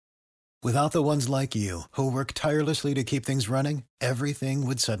Without the ones like you, who work tirelessly to keep things running, everything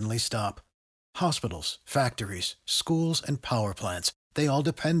would suddenly stop. Hospitals, factories, schools, and power plants, they all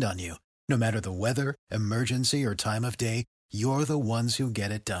depend on you. No matter the weather, emergency, or time of day, you're the ones who get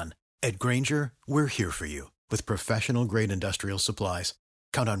it done. At Grainger, we're here for you with professional-grade industrial supplies.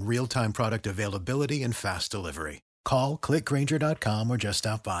 Count on real-time product availability and fast delivery. Call, clickgrainger.com, or just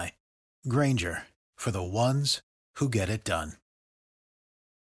stop by. Grainger, for the ones who get it done.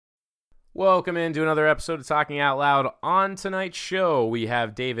 Welcome into another episode of Talking Out Loud. On tonight's show, we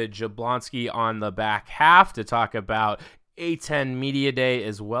have David Jablonski on the back half to talk about A10 Media Day,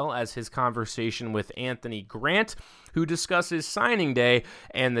 as well as his conversation with Anthony Grant, who discusses signing day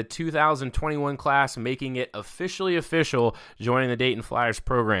and the 2021 class making it officially official, joining the Dayton Flyers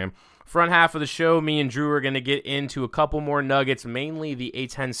program. Front half of the show, me and Drew are going to get into a couple more nuggets, mainly the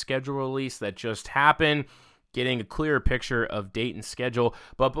A10 schedule release that just happened, getting a clearer picture of Dayton's schedule.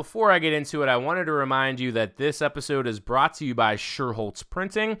 But before I get into it, I wanted to remind you that this episode is brought to you by Schuerholz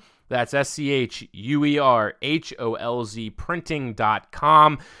Printing. That's SCHUERHOLZ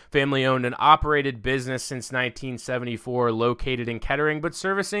printing.com. Family-owned and operated business since 1974, located in Kettering, but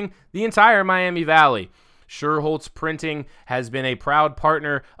servicing the entire Miami Valley. Schuerholz Printing has been a proud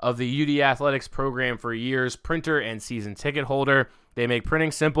partner of the UD Athletics program for years, printer and season ticket holder. They make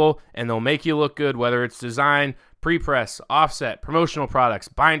printing simple, and they'll make you look good, whether it's design, pre-press, offset, promotional products,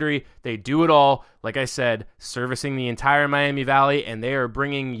 bindery. They do it all, like I said, servicing the entire Miami Valley, and they are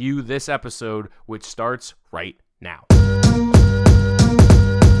bringing you this episode, which starts right now. Jones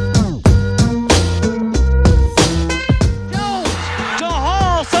to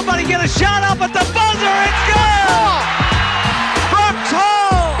Hall. Somebody get a shot up at the buzzer. It's good! Brooks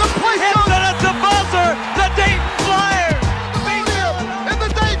Hall hits it at the buzzer. The Dayton Flyers. In the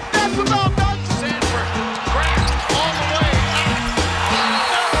Dayton National Guns. Sanford, Grant, all the way.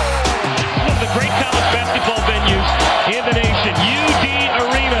 One of the great college basketball venues in the nation, UD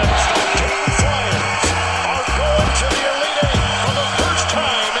Arena. Dayton Flyers are going to the Elite Eight for the first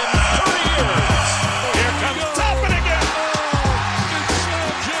time in 30 years. Here comes Toppin again.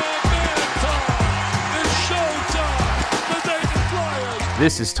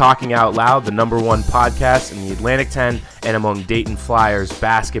 This is Talking Out Loud, the number one podcast in the Atlantic 10 and among Dayton Flyers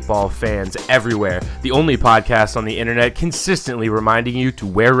basketball fans everywhere. The only podcast on the internet consistently reminding you to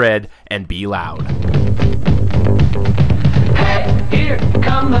wear red and be loud. Hey, here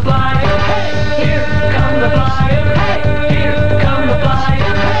come the Flyers. Hey, here come the Flyers. Hey, here come the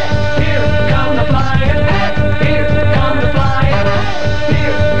Flyers. Hey, here come the Flyers. Hey, here come the Flyers.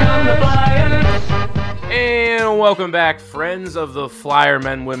 Here come the Flyers. And welcome back, friends of the Flyer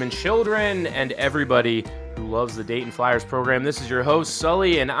men, women, children, and everybody who loves the Dayton Flyers program. This is your host,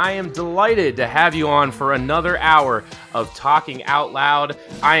 Sully, and I am delighted to have you on for another hour of Talking Out Loud.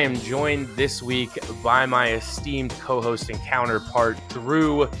 I am joined this week by my esteemed co-host and counterpart,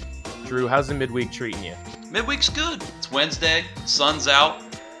 Drew. Drew, how's the midweek treating you? Midweek's good. It's Wednesday, sun's out.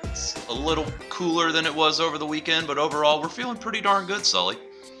 It's a little cooler than it was over the weekend, but overall, we're feeling pretty darn good, Sully.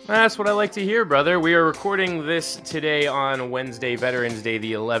 That's what I like to hear, brother. We are recording this today on Wednesday, Veterans Day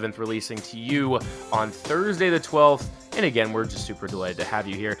the 11th, releasing to you on Thursday the 12th. And again, we're just super delighted to have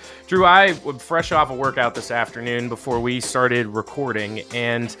you here. Drew, I was fresh off a workout this afternoon before we started recording,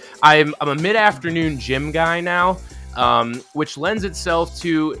 and I'm a mid-afternoon gym guy now, which lends itself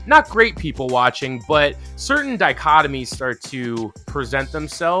to not great people watching, but certain dichotomies start to present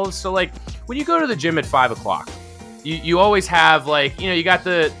themselves. So, like, when you go to the gym at 5 o'clock, you always have, like, you know, you got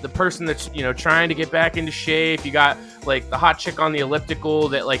the person that's, you know, trying to get back into shape. You got, like, the hot chick on the elliptical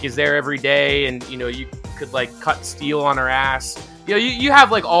that, like, is there every day, and, you know, you could, like, cut steel on her ass. You know, you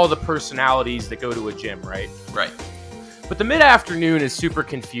have, like, all the personalities that go to a gym, right? Right. But the mid-afternoon is super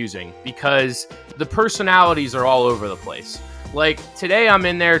confusing because the personalities are all over the place. Like, today I'm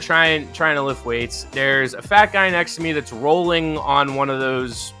in there trying to lift weights. There's a fat guy next to me that's rolling on one of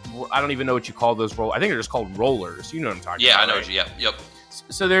those, I don't even know what you call those I think they're just called rollers. You know what I'm talking about. Yeah, I know. Right? Yep.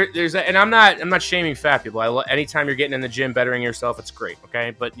 So there's and I'm not shaming fat people. Anytime you're getting in the gym, bettering yourself, it's great,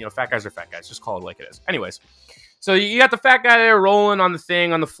 okay? But, you know, fat guys are fat guys. Just call it like it is. Anyways, so you got the fat guy there rolling on the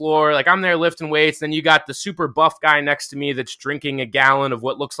thing on the floor. Like, I'm there lifting weights. Then you got the super buff guy next to me that's drinking a gallon of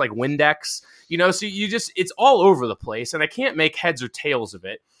what looks like Windex. You know, so it's all over the place, and I can't make heads or tails of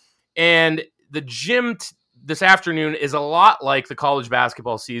it. And the gym this afternoon is a lot like the college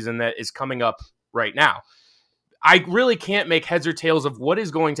basketball season that is coming up right now. I really can't make heads or tails of what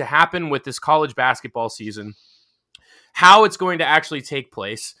is going to happen with this college basketball season, how it's going to actually take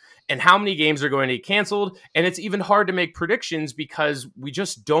place, and how many games are going to get canceled. And it's even hard to make predictions because we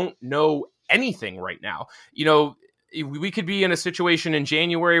just don't know anything right now. You know, we could be in a situation in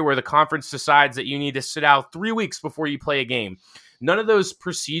January where the conference decides that you need to sit out 3 weeks before you play a game. None of those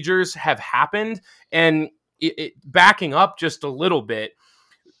procedures have happened. And backing up just a little bit,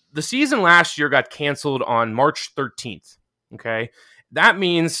 the season last year got canceled on March 13th. Okay. That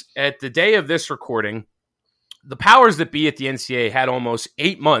means at the day of this recording, the powers that be at the NCAA had almost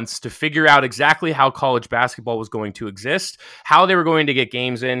 8 months to figure out exactly how college basketball was going to exist, how they were going to get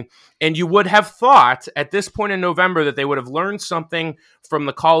games in. And you would have thought at this point in November that they would have learned something from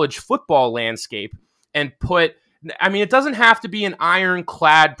the college football landscape and it doesn't have to be an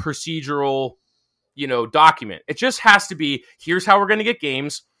ironclad procedural, document. It just has to be, here's how we're going to get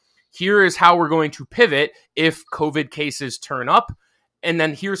games. Here is how we're going to pivot if COVID cases turn up. And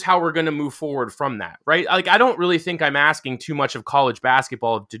then here's how we're going to move forward from that, right? Like, I don't really think I'm asking too much of college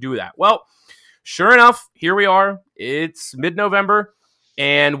basketball to do that. Well, sure enough, here we are. It's mid-November,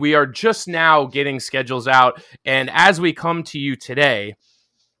 and we are just now getting schedules out. And as we come to you today,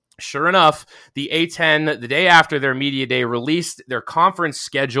 sure enough, the A10, the day after their media day, released their conference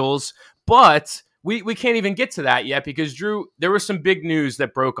schedules, but we can't even get to that yet because, Drew, there was some big news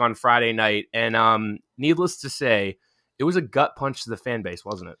that broke on Friday night, and needless to say, it was a gut punch to the fan base,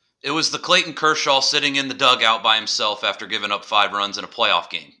 wasn't it? It was the Clayton Kershaw sitting in the dugout by himself after giving up 5 runs in a playoff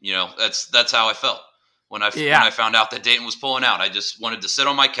game. That's how I felt when I found out that Dayton was pulling out. I just wanted to sit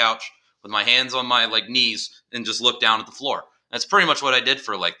on my couch with my hands on my knees and just look down at the floor. That's pretty much what I did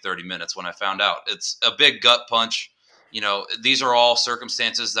for 30 minutes when I found out. It's a big gut punch. These are all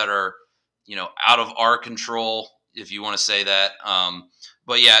circumstances that are, out of our control, if you want to say that.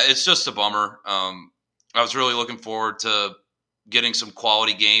 But yeah, it's just a bummer. I was really looking forward to getting some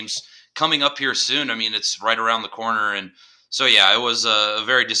quality games coming up here soon. It's right around the corner. And so, yeah, it was a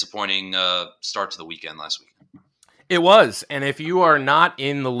very disappointing start to the weekend last week. It was. And if you are not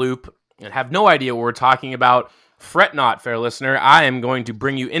in the loop and have no idea what we're talking about, fret not, fair listener. I am going to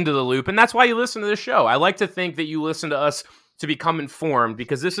bring you into the loop. And that's why you listen to this show. I like to think that you listen to us to become informed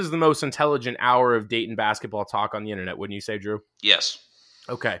because this is the most intelligent hour of Dayton basketball talk on the internet. Wouldn't you say, Drew? Yes.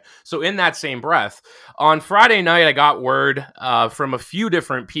 Okay, so in that same breath, on Friday night, I got word from a few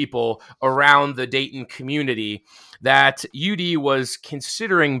different people around the Dayton community that UD was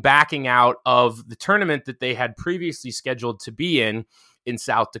considering backing out of the tournament that they had previously scheduled to be in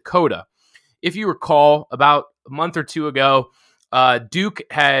South Dakota. If you recall, about a month or two ago, Duke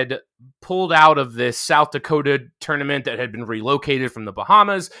had pulled out of this South Dakota tournament that had been relocated from the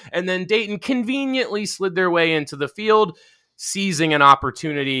Bahamas, and then Dayton conveniently slid their way into the field, seizing an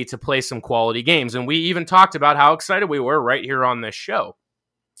opportunity to play some quality games. And we even talked about how excited we were right here on this show.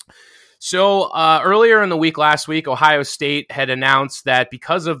 So earlier in the week, last week, Ohio State had announced that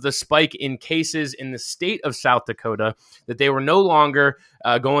because of the spike in cases in the state of South Dakota, that they were no longer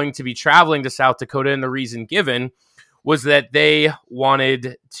going to be traveling to South Dakota. And the reason given was that they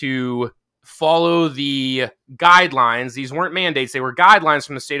wanted to follow the guidelines. These weren't mandates. They were guidelines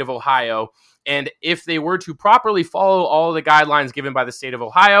from the state of Ohio. And if they were to properly follow all the guidelines given by the state of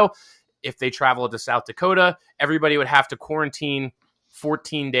Ohio, if they traveled to South Dakota, everybody would have to quarantine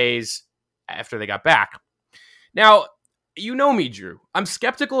 14 days after they got back. Now, you know me, Drew. I'm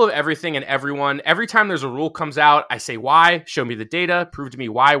skeptical of everything and everyone. Every time there's a rule comes out, I say, why? Show me the data. Prove to me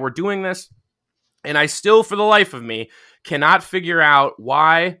why we're doing this. And I still, for the life of me, cannot figure out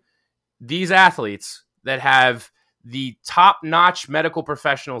why these athletes that have the top-notch medical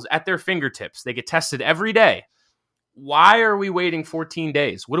professionals at their fingertips, they get tested every day. Why are we waiting 14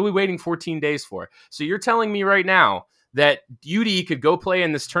 days? What are we waiting 14 days for? So you're telling me right now that UD could go play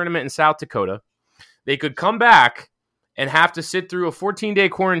in this tournament in South Dakota. They could come back and have to sit through a 14-day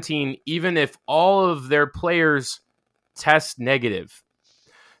quarantine even if all of their players test negative.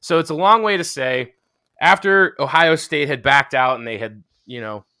 So it's a long way to say, after Ohio State had backed out and they had,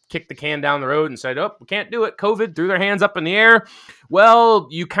 kicked the can down the road and said, oh, we can't do it, COVID, threw their hands up in the air. Well,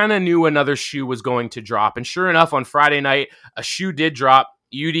 you kind of knew another shoe was going to drop. And sure enough, on Friday night, a shoe did drop.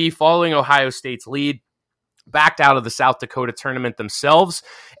 UD, following Ohio State's lead, backed out of the South Dakota tournament themselves.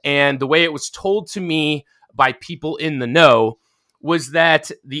 And the way it was told to me by people in the know was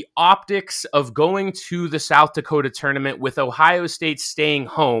that the optics of going to the South Dakota tournament with Ohio State staying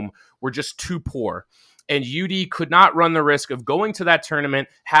home were just too poor. And UD could not run the risk of going to that tournament,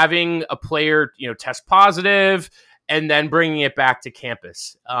 having a player, test positive, and then bringing it back to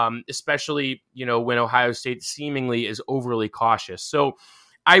campus, especially, when Ohio State seemingly is overly cautious. So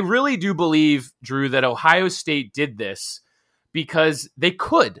I really do believe, Drew, that Ohio State did this because they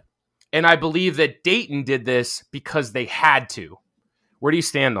could. And I believe that Dayton did this because they had to. Where do you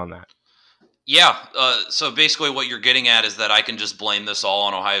stand on that? Yeah. So basically what you're getting at is that I can just blame this all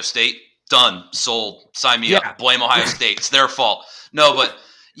on Ohio State. done, sold, sign me up, blame Ohio State. It's their fault. No, but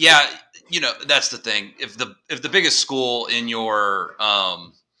yeah, that's the thing. If the biggest school in your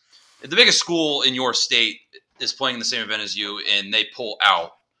state is playing the same event as you and they pull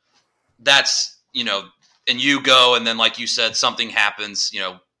out, that's, and you go, and then like you said, something happens,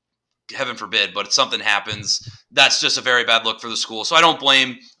 heaven forbid, but if something happens, that's just a very bad look for the school. So I don't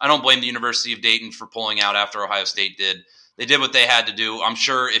blame the University of Dayton for pulling out after Ohio State did. They did what they had to do. I'm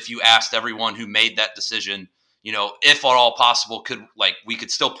sure if you asked everyone who made that decision, if at all possible, we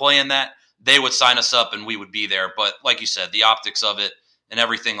could still play in that, they would sign us up and we would be there. But like you said, the optics of it and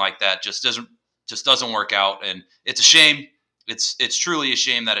everything like that just doesn't work out. And it's a shame. It's truly a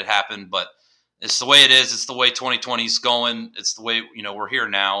shame that it happened, but it's the way it is. It's the way 2020 is going. It's the way, we're here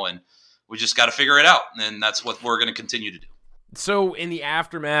now, and we just got to figure it out. And that's what we're going to continue to do. So in the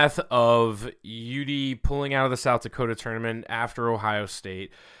aftermath of UD pulling out of the South Dakota tournament after Ohio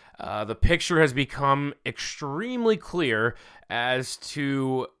State, the picture has become extremely clear as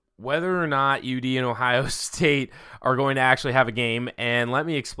to whether or not UD and Ohio State are going to actually have a game. And let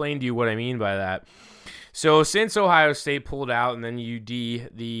me explain to you what I mean by that. So since Ohio State pulled out and then UD,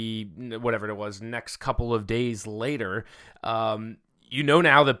 next couple of days later,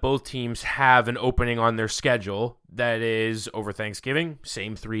 now that both teams have an opening on their schedule that is over Thanksgiving,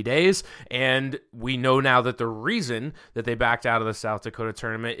 same 3 days. And we know now that the reason that they backed out of the South Dakota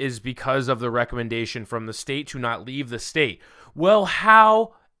tournament is because of the recommendation from the state to not leave the state. Well,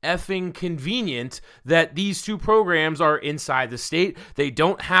 how effing convenient that these two programs are inside the state. They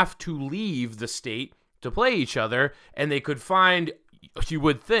don't have to leave the state to play each other, and they could find, you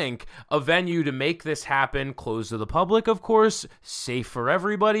would think, a venue to make this happen, closed to the public, of course, safe for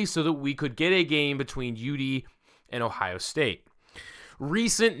everybody, so that we could get a game between UD and Ohio State.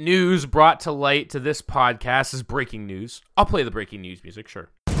 Recent news brought to light to this podcast is breaking news. I'll play the breaking news music, sure.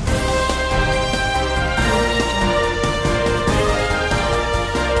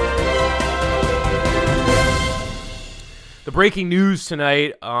 The breaking news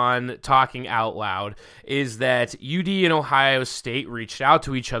tonight on Talking Out Loud is that UD and Ohio State reached out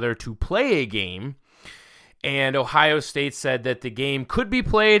to each other to play a game, and Ohio State said that the game could be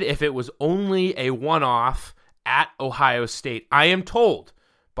played if it was only a one-off at Ohio State. I am told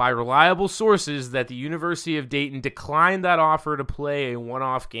by reliable sources that the University of Dayton declined that offer to play a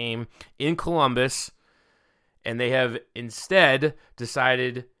one-off game in Columbus, and they have instead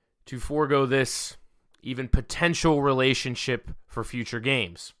decided to forego this even potential relationship for future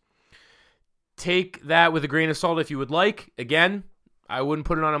games. Take that with a grain of salt if you would like. Again, I wouldn't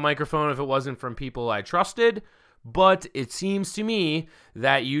put it on a microphone if it wasn't from people I trusted, but it seems to me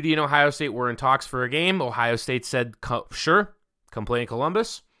that UD and Ohio State were in talks for a game. Ohio State said, sure, come play in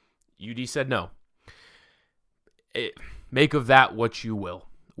Columbus. UD said no. Make of that what you will.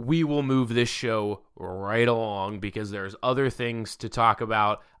 We will move this show right along because there's other things to talk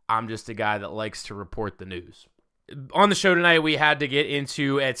about. I'm just a guy that likes to report the news. On the show tonight, we had to get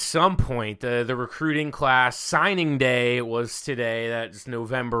into, at some point, the recruiting class signing day was today. That's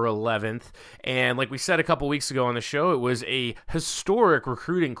November 11th. And like we said a couple weeks ago on the show, it was a historic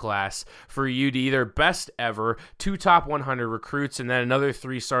recruiting class for UD, their best ever. 2 top 100 recruits, and then another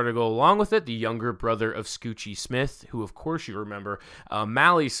 3 started to go along with it. The younger brother of Scoochie Smith, who of course you remember,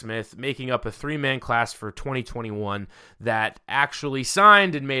 Mally Smith, making up a 3-man class for 2021 that actually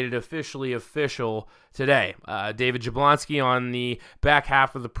signed and made it officially official today. David Jablonski on the back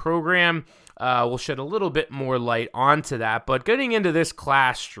half of the program will shed a little bit more light onto that. But getting into this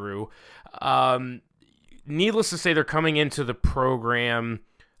class, Drew, needless to say, they're coming into the program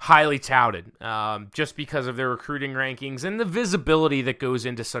highly touted just because of their recruiting rankings and the visibility that goes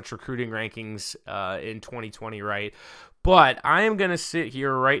into such recruiting rankings in 2020, right? But I am going to sit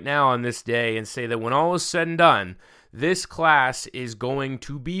here right now on this day and say that when all is said and done, this class is going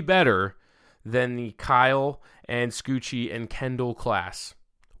to be better than the Kyle and Scoochie and Kendall class.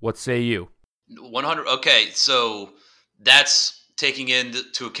 What say you? 100. Okay, so that's taking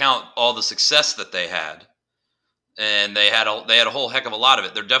into account all the success that they had, and they had a whole heck of a lot of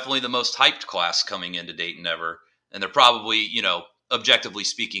it. They're definitely the most hyped class coming into Dayton ever, and they're probably, objectively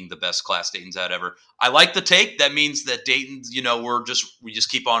speaking, the best class Dayton's had ever. I like the take. That means that Dayton's, we just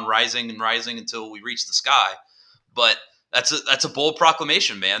keep on rising and rising until we reach the sky. But that's a bold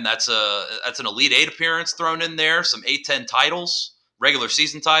proclamation, man. That's an Elite 8 appearance thrown in there, some A-10 titles, regular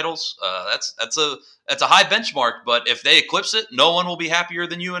season titles. That's a high benchmark, but if they eclipse it, no one will be happier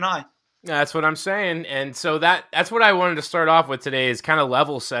than you and I. That's what I'm saying. And so that's what I wanted to start off with today is kind of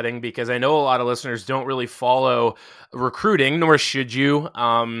level setting, because I know a lot of listeners don't really follow recruiting, nor should you.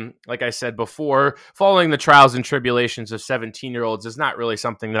 Like I said before, following the trials and tribulations of 17-year-olds is not really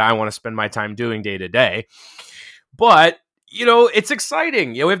something that I want to spend my time doing day to day. But, it's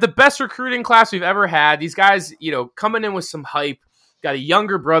exciting. We have the best recruiting class we've ever had. These guys, coming in with some hype, got a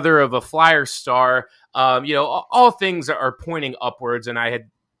younger brother of a Flyer star. All things are pointing upwards. And I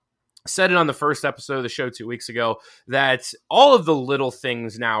had said it on the first episode of the show 2 weeks ago that all of the little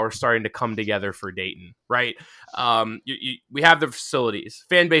things now are starting to come together for Dayton, right? We have the facilities.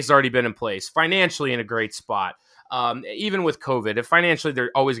 Fan base has already been in place. Financially in a great spot. Even with COVID, financially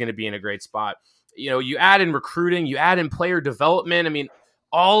they're always going to be in a great spot. You add in recruiting, you add in player development. I mean,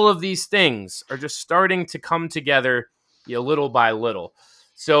 all of these things are just starting to come together little by little.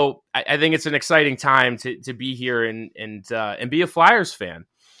 So I think it's an exciting time to be here and be a Flyers fan.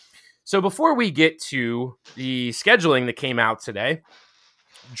 So before we get to the scheduling that came out today,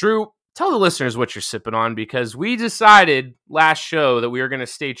 Drew, tell the listeners what you're sipping on, because we decided last show that we were going to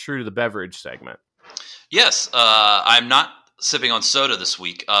stay true to the beverage segment. Yes, I'm not sipping on soda this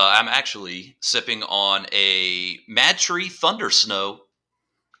week. I'm actually sipping on a Mad Tree Thunder Snow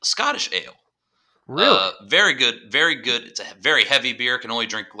Scottish ale. Really? Very good, very good. It's a very heavy beer. Can only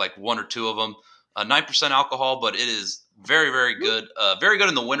drink like one or two of them. 9% alcohol, but it is very, very good. Very good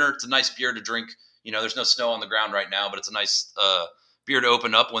in the winter. It's a nice beer to drink. There's no snow on the ground right now, but it's a nice beer to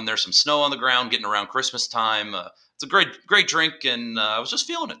open up when there's some snow on the ground, getting around Christmas time. It's a great drink, and I was just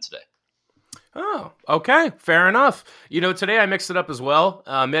feeling it today. Oh, okay. Fair enough. Today I mixed it up as well.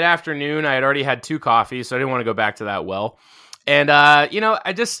 Mid-afternoon, I had already had 2 coffees, so I didn't want to go back to that well. And, I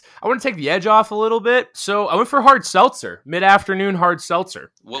want to take the edge off a little bit. So I went for hard seltzer, mid-afternoon hard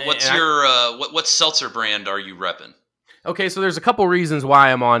seltzer. What seltzer brand are you repping? Okay, so there's a couple reasons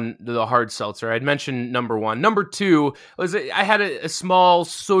why I'm on the hard seltzer. I'd mentioned number 1. Number 2 was I had a small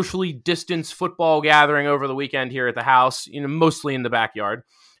socially distanced football gathering over the weekend here at the house, mostly in the backyard.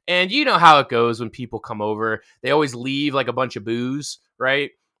 And you know how it goes when people come over. They always leave like a bunch of booze, right?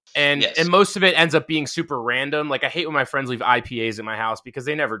 And yes. And most of it ends up being super random. Like I hate when my friends leave IPAs at my house because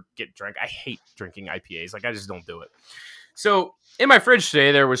they never get drunk. I hate drinking IPAs. Like I just don't do it. So in my fridge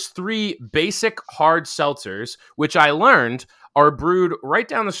today, there was 3 basic hard seltzers, which I learned are brewed right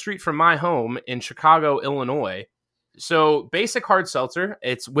down the street from my home in Chicago, Illinois. So basic hard seltzer,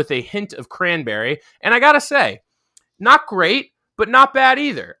 it's with a hint of cranberry. And I got to say, not great, but not bad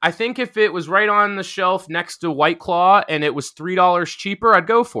either. I think if it was right on the shelf next to White Claw and it was $3 cheaper, I'd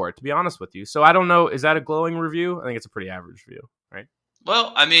go for it, to be honest with you. So I don't know. Is that a glowing review? I think it's a pretty average review, right?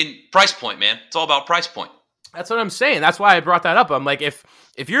 Well, I mean, price point, man. It's all about price point. That's what I'm saying. That's why I brought that up. I'm like, if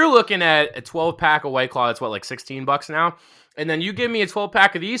you're looking at a 12-pack of White Claw, that's what, like $16 now? And then you give me a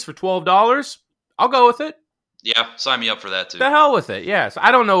 12-pack of these for $12, I'll go with it. Yeah, sign me up for that too. The hell with it, yeah. So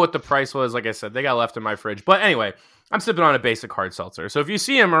I don't know what the price was. Like I said, they got left in my fridge. But anyway, I'm sipping on a basic hard seltzer. So if you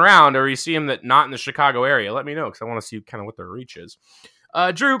see them around or you see them that not in the Chicago area, let me know because I want to see kind of what their reach is.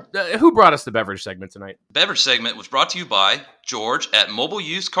 Drew, who brought us the beverage segment tonight? Beverage segment was brought to you by George at Mobile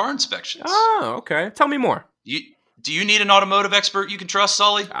Used Car Inspections. Oh, okay. Tell me more. Do you need an automotive expert you can trust,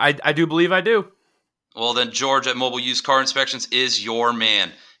 Sully? I do believe I do. Well, then George at Mobile Used Car Inspections is your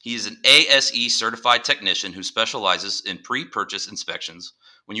man. He is an ASE certified technician who specializes in pre-purchase inspections.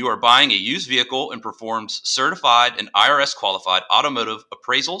 When you are buying a used vehicle and performs certified and IRS qualified automotive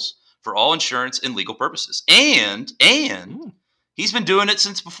appraisals for all insurance and legal purposes. And he's been doing it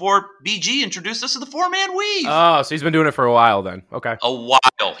since before BG introduced us to the 4-man weave. Oh, so he's been doing it for a while then. Okay. A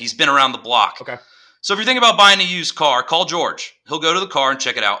while. He's been around the block. Okay. So if you're thinking about buying a used car, call George. He'll go to the car and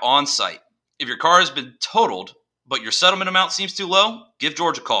check it out on site. If your car has been totaled, but your settlement amount seems too low, give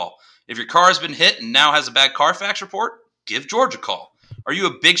George a call. If your car has been hit and now has a bad Carfax report, give George a call. Are you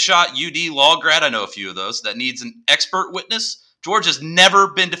a big shot UD law grad? I know a few of those that needs an expert witness. George has never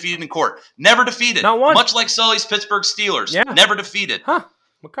been defeated in court. Never defeated. Not once. Much like Sully's Pittsburgh Steelers. Yeah. Never defeated. Huh.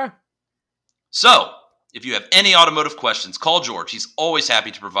 Okay. So, if you have any automotive questions, call George. He's always happy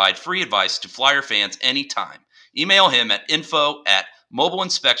to provide free advice to Flyer fans anytime. Email him at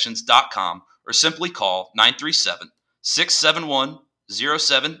info@mobileinspections.com or simply call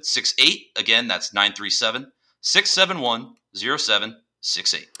 937-671-0768. Again, that's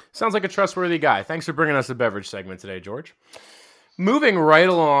 937-671-0768. Sounds like a trustworthy guy. Thanks for bringing us the beverage segment today, George. Moving right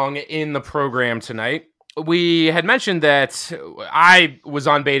along in the program tonight, we had mentioned that I was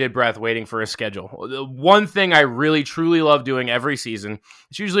on bated breath waiting for a schedule. The one thing I really, truly love doing every season,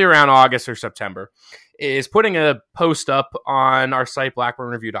 it's usually around August or September, is putting a post up on our site,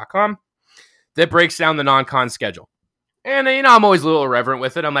 blackburnreview.com, that breaks down the non-con schedule. And, I'm always a little irreverent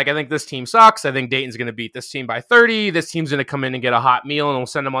with it. I'm like, I think this team sucks. I think Dayton's going to beat this team by 30. This team's going to come in and get a hot meal and we'll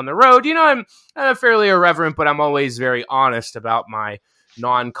send them on the road. I'm fairly irreverent, but I'm always very honest about my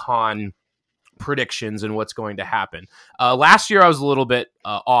non-con predictions and what's going to happen. Last year I was a little bit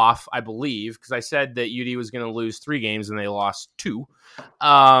off, I believe, because I said that UD was going to lose 3 games and they lost 2.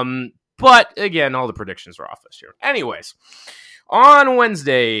 But again, all the predictions were off this year. Anyways, on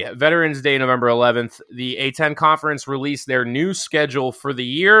Wednesday, Veterans Day, November 11th, the A10 Conference released their new schedule for the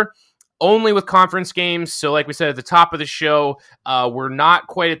year, only with conference games. So like we said at the top of the show, we're not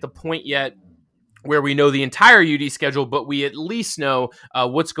quite at the point yet where we know the entire UD schedule, but we at least know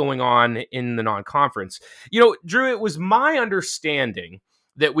what's going on in the non-conference. Drew, it was my understanding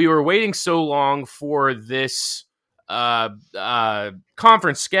that we were waiting so long for this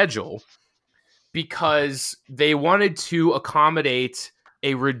conference schedule because they wanted to accommodate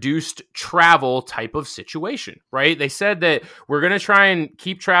a reduced travel type of situation, right? They said that we're going to try and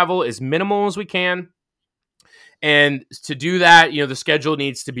keep travel as minimal as we can. And to do that, the schedule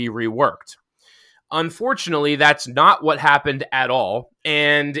needs to be reworked. Unfortunately, that's not what happened at all.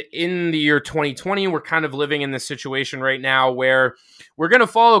 And in the year 2020, we're kind of living in this situation right now where we're going to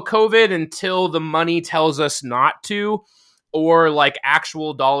follow COVID until the money tells us not to, or like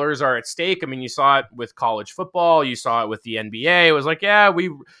actual dollars are at stake. I mean, you saw it with college football. You saw it with the NBA. It was like, yeah,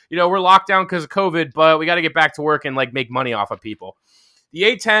 we're locked down because of COVID, but we got to get back to work and like make money off of people. The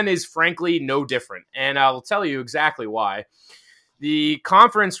A10 is frankly no different. And I'll tell you exactly why. The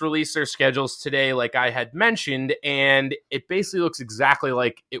conference released their schedules today, like I had mentioned, and it basically looks exactly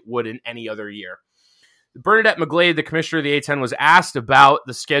like it would in any other year. Bernadette McGlade, the commissioner of the A10, was asked about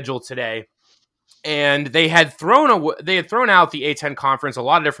the schedule today, and they had thrown out the A10 conference a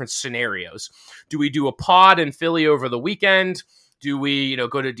lot of different scenarios. Do we do a pod in Philly over the weekend? Do we,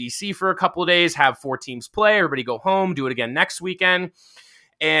 go to DC for a couple of days, have 4 teams play, everybody go home, do it again next weekend?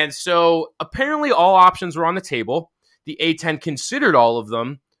 And so apparently all options were on the table. The A10 considered all of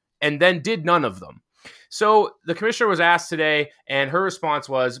them and then did none of them. So the commissioner was asked today, and her response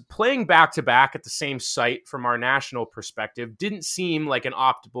was, playing back-to-back at the same site from our national perspective didn't seem like an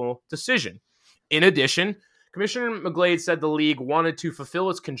optimal decision. In addition, Commissioner McGlade said the league wanted to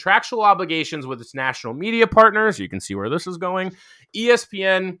fulfill its contractual obligations with its national media partners. You can see where this is going.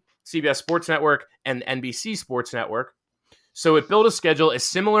 ESPN, CBS Sports Network, and NBC Sports Network. So it built a schedule as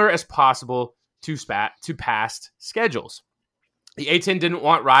similar as possible to past schedules. The A10 didn't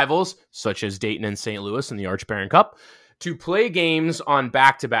want rivals, such as Dayton and St. Louis in the Arch Barron Cup, to play games on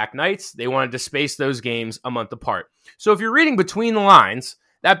back-to-back nights. They wanted to space those games a month apart. So if you're reading between the lines,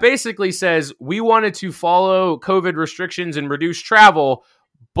 that basically says we wanted to follow COVID restrictions and reduce travel,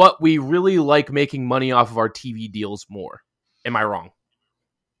 but we really like making money off of our TV deals more. Am I wrong?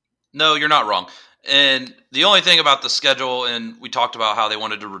 No, you're not wrong. And the only thing about the schedule, and we talked about how they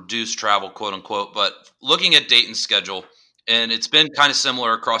wanted to reduce travel, quote unquote, but looking at Dayton's schedule, and it's been kind of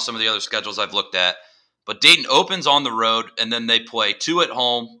similar across some of the other schedules I've looked at, but Dayton opens on the road, and then they play 2 at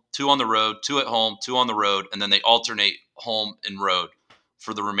home, 2 on the road, 2 at home, 2 on the road, and then they alternate home and road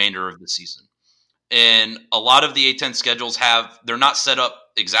for the remainder of the season. And a lot of the A10 schedules they're not set up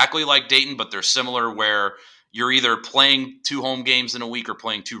exactly like Dayton, but they're similar where you're either playing 2 home games in a week or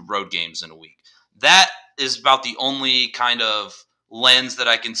playing 2 road games in a week. That is about the only kind of lens that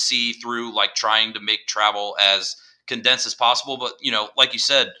I can see through, like trying to make travel as condensed as possible. But, like you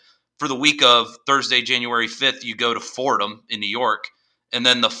said, for the week of Thursday, January 5th, you go to Fordham in New York. And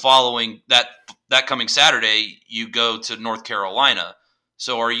then the following, that coming Saturday, you go to North Carolina.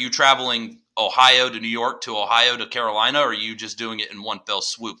 So are you traveling Ohio to New York to Ohio to Carolina, or are you just doing it in one fell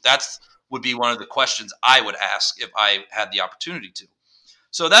swoop? Would be one of the questions I would ask if I had the opportunity to.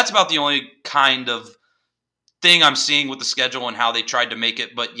 So that's about the only kind of thing I'm seeing with the schedule and how they tried to make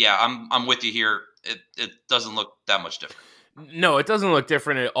it. But yeah, I'm with you here. It doesn't look that much different. No, it doesn't look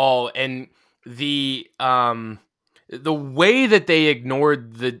different at all. And the way that they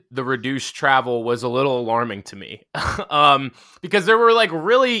ignored the reduced travel was a little alarming to me. Because there were like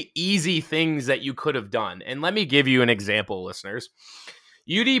really easy things that you could have done. And let me give you an example, listeners.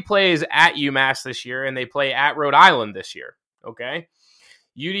 UD plays at UMass this year, and they play at Rhode Island this year. Okay.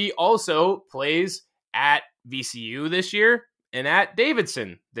 UD also plays at VCU this year and at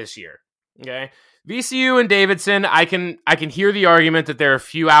Davidson this year. Okay. VCU and Davidson, I can hear the argument that they're a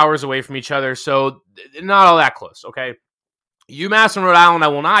few hours away from each other, so not all that close, okay? UMass and Rhode Island, I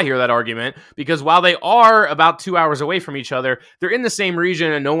will not hear that argument, because while they are about 2 hours away from each other, they're in the same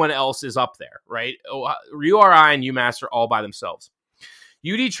region and no one else is up there, right? URI and UMass are all by themselves.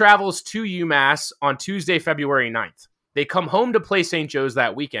 UD travels to UMass on Tuesday, February 9th. They come home to play St. Joe's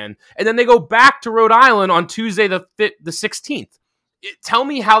that weekend, and then they go back to Rhode Island on Tuesday the 16th. Tell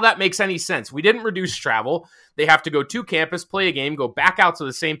me how that makes any sense. We didn't reduce travel. They have to go to campus, play a game, go back out to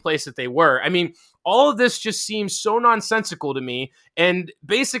the same place that they were. I mean, all of this just seems so nonsensical to me. And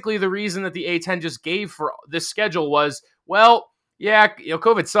basically the reason that the A-10 just gave for this schedule was, well, yeah,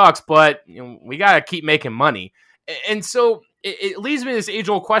 COVID sucks, but we got to keep making money. And so it leads me to this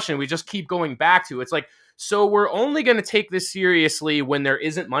age-old question we just keep going back to. It's like, so we're only going to take this seriously when there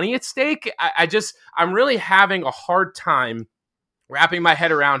isn't money at stake? I'm really having a hard time wrapping my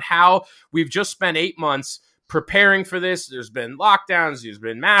head around how we've just spent 8 months preparing for this. There's been lockdowns. There's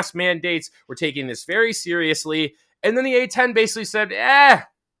been mask mandates. We're taking this very seriously. And then the A-10 basically said,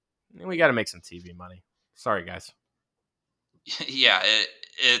 we got to make some TV money. Sorry, guys. Yeah,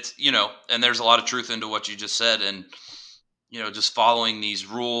 it's, and there's a lot of truth into what you just said. And, just following these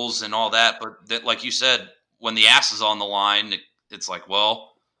rules and all that. But that, like you said, when the ass is on the line, it's like,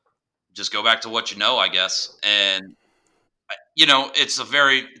 well, just go back to what you know, I guess. And, it's a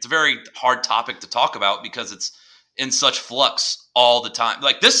very hard topic to talk about because it's in such flux all the time.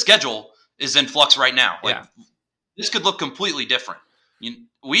 Like this schedule is in flux right now. Like this could look completely different.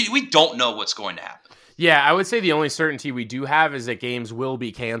 We don't know what's going to happen. Yeah, I would say the only certainty we do have is that games will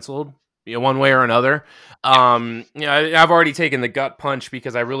be canceled, one way or another. I've already taken the gut punch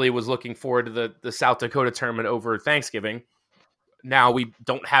because I really was looking forward to the South Dakota tournament over Thanksgiving. Now we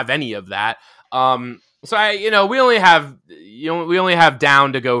don't have any of that. So we only have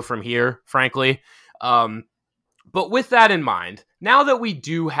down to go from here, frankly. But with that in mind, now that we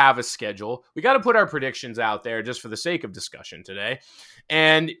do have a schedule, we got to put our predictions out there just for the sake of discussion today.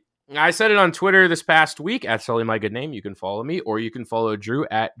 And I said it on Twitter this past week at Sully My Good Name. You can follow me, or you can follow Drew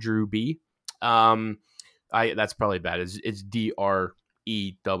at Drew B. That's probably bad. It's DREW.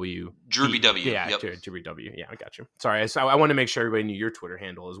 Drew BW. Yeah, yep. Drew BW. Yeah, I got you. Sorry, I want to make sure everybody knew your Twitter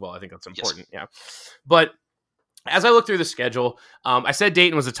handle as well. I think that's important. Yes. Yeah, but as I look through the schedule, I said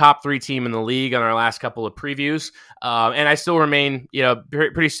Dayton was a top 3 team in the league on our last couple of previews, and I still remain,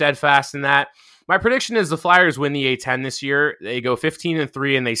 pretty steadfast in that. My prediction is the Flyers win the A-10 this year. They go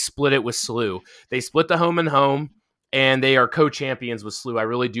 15-3, and they split it with SLU. They split the home and home, and they are co-champions with SLU. I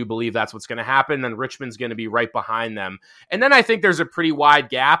really do believe that's what's going to happen. Then Richmond's going to be right behind them. And then I think there's a pretty wide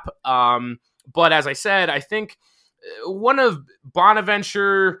gap. But as I said, I think one of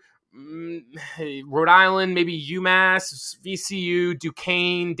Bonaventure, Rhode Island, maybe UMass, VCU,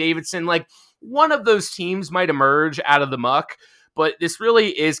 Duquesne, Davidson, like one of those teams might emerge out of the muck. But this really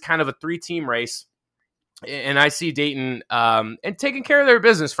is kind of a 3-team race. And I see Dayton and taking care of their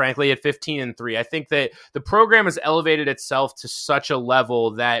business, frankly, at 15-3. I think that the program has elevated itself to such a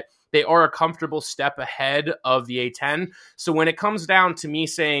level that they are a comfortable step ahead of the A-10. So when it comes down to me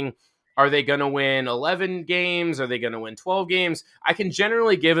saying, are they going to win 11 games? Are they going to win 12 games? I can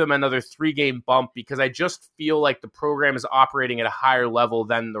generally give them another 3-game bump because I just feel like the program is operating at a higher level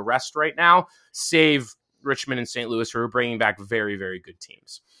than the rest right now, save Richmond and St. Louis, who are bringing back very, very good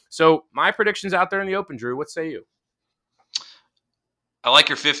teams. So my prediction's out there in the open, Drew. What say you? I like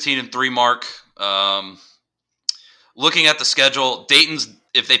your 15-3 mark. Looking at the schedule, Dayton's,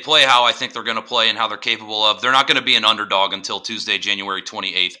 if they play how I think they're going to play and how they're capable of, they're not going to be an underdog until Tuesday, January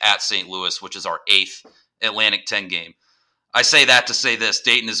 28th at St. Louis, which is our 8th Atlantic 10 game. I say that to say this.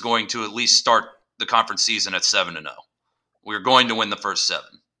 Dayton is going to at least start the conference season at 7-0. We're going to win the first 7.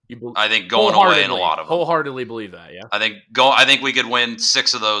 I think going away in a lot of them. Wholeheartedly believe that, yeah. I think we could win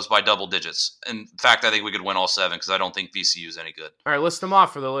 6 of those by double digits. In fact, I think we could win all 7 because I don't think VCU is any good. All right, list them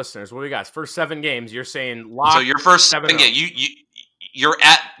off for the listeners. What do we got? First 7 games. You're saying lock. So your first 7 games, you're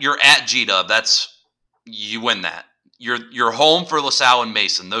at G-Dub. You win that. You're home for LaSalle and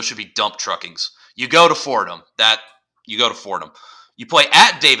Mason. Those should be dump truckings. You go to Fordham. You play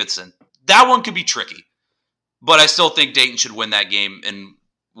at Davidson. That one could be tricky, but I still think Dayton should win that game and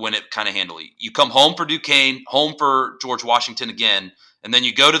win it kind of handily. You come home for Duquesne, home for George Washington again, and then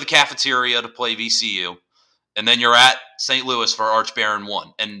you go to the cafeteria to play VCU, and then you're at St. Louis for Arch Baron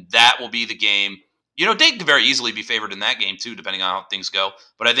 1, and that will be the game. Dayton could very easily be favored in that game too, depending on how things go.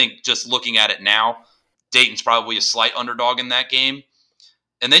 But I think just looking at it now, Dayton's probably a slight underdog in that game.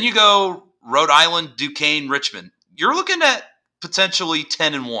 And then you go Rhode Island, Duquesne, Richmond. You're looking at potentially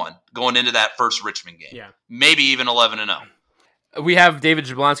 10-1 going into that first Richmond game. Yeah. Maybe even 11-0. We have David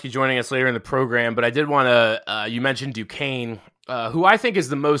Jablonski joining us later in the program, but I did want to, you mentioned Duquesne, who I think is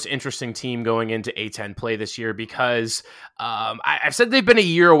the most interesting team going into A-10 play this year because I've said they've been a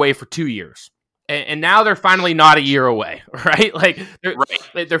year away for 2 years. And now they're finally not a year away, right? Like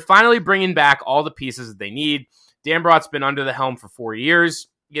they're finally bringing back all the pieces that they need. Dan Brought's been under the helm for 4 years.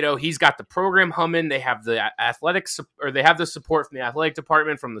 he's got the program humming. They have the they have the support from the athletic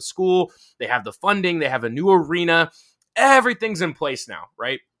department, from the school. They have the funding. They have a new arena. Everything's in place now,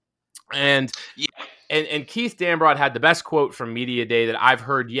 right? And Keith Dambrot had the best quote from Media Day that I've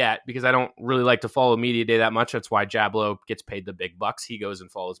heard yet, because I don't really like to follow Media Day that much. That's why Jablo gets paid the big bucks. He goes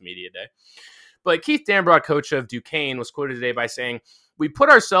and follows Media Day. But Keith Dambrot, coach of Duquesne, was quoted today by saying, "We put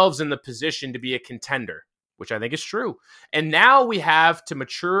ourselves in the position to be a contender," which I think is true. "And now we have to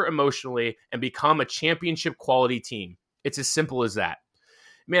mature emotionally and become a championship quality team. It's as simple as that."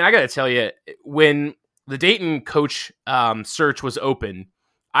 Man, I got to tell you, when the Dayton coach search was open,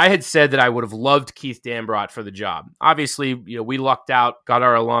 I had said that I would have loved Keith Dambrot for the job. Obviously, we lucked out, got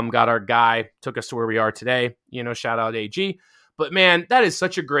our alum, got our guy, took us to where we are today. Shout out AG. But man, that is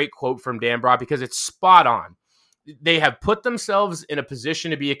such a great quote from Dambrot, because it's spot on. They have put themselves in a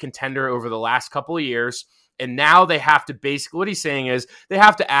position to be a contender over the last couple of years. And now they have to basically, what he's saying is, they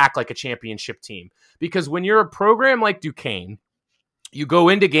have to act like a championship team. Because when you're a program like Duquesne, you go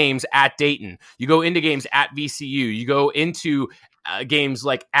into games at Dayton, you go into games at VCU, you go into games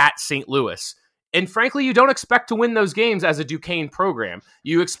like at St. Louis. And frankly, you don't expect to win those games as a Duquesne program.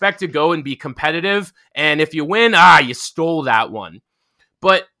 You expect to go and be competitive. And if you win, you stole that one.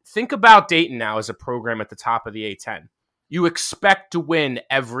 But think about Dayton now as a program at the top of the A-10. You expect to win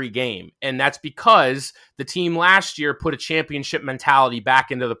every game. And that's because the team last year put a championship mentality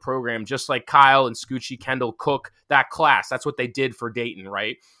back into the program, just like Kyle and Scoochie, Kendall, Cook, that class. That's what they did for Dayton,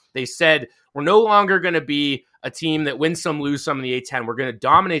 right? They said, we're no longer going to be a team that wins some, lose some in the A-10. We're going to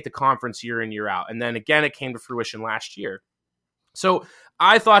dominate the conference year in, year out. And then again, it came to fruition last year. So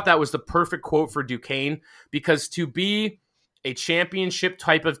I thought that was the perfect quote for Duquesne, because to be a championship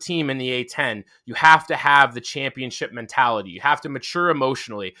type of team in the A-10, you have to have the championship mentality. You have to mature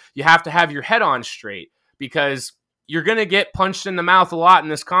emotionally. You have to have your head on straight, because you're going to get punched in the mouth a lot in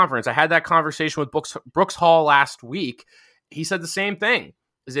this conference. I had that conversation with Brooks Hall last week. He said the same thing,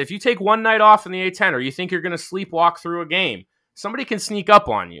 is if you take one night off in the A-10, or you think you're going to sleepwalk through a game, somebody can sneak up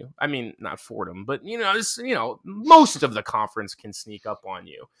on you. I mean, not Fordham, but most of the conference can sneak up on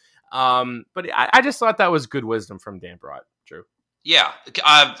you. But I just thought that was good wisdom from Dambrot, Drew. Yeah,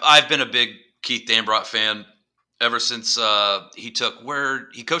 I've been a big Keith Dambrot fan ever since he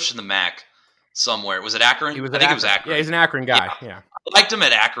coached in the MAC somewhere. Was it Akron? I think it was Akron. Yeah, he's an Akron guy. Yeah. I liked him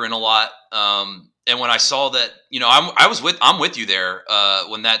at Akron a lot. And when I saw that, I'm with you there.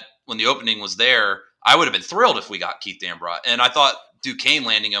 When the opening was there, I would have been thrilled if we got Keith Dambrot. And I thought Duquesne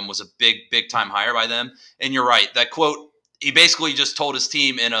landing him was a big time hire by them. And you're right. That quote, he basically just told his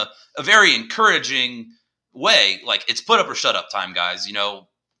team in a very encouraging way, like, it's put up or shut up time, guys.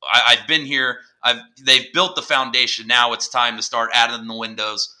 I've been here. They've built the foundation. Now it's time to start adding the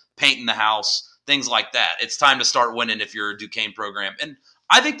windows, painting the house, things like that. It's time to start winning if you're a Duquesne program. And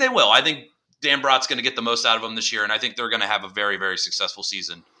I think they will. I think Dambrot's going to get the most out of them this year, and I think they're going to have a very, very successful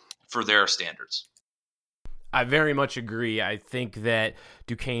season for their standards. I very much agree. I think that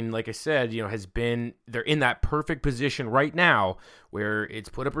Duquesne, like I said, they're in that perfect position right now where it's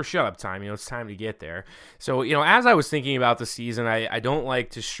put up or shut up time. It's time to get there. So, as I was thinking about the season, I don't like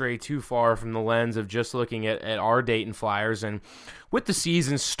to stray too far from the lens of just looking at our Dayton Flyers. And with the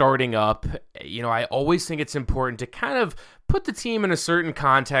season starting up, I always think it's important to kind of put the team in a certain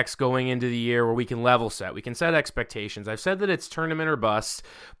context going into the year where we can level set. We can set expectations. I've said that it's tournament or bust,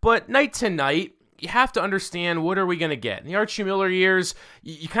 but night to night, you have to understand, what are we going to get? In the Archie Miller years,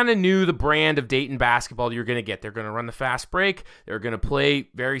 you kind of knew the brand of Dayton basketball you're going to get. They're going to run the fast break. They're going to play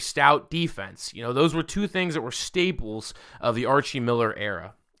very stout defense. Those were two things that were staples of the Archie Miller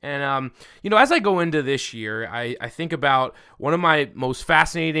era. And, as I go into this year, I think about one of my most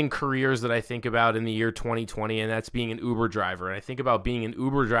fascinating careers that I think about in the year 2020, and that's being an Uber driver. And I think about being an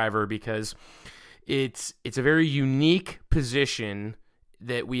Uber driver because it's a very unique position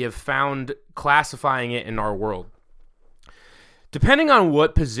that we have found classifying it in our world. Depending on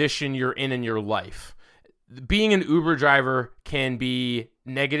what position you're in your life, being an Uber driver can be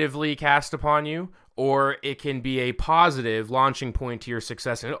negatively cast upon you, or it can be a positive launching point to your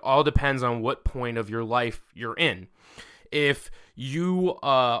success. And it all depends on what point of your life you're in. If you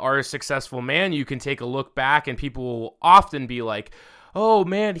are a successful man, you can take a look back and people will often be like, oh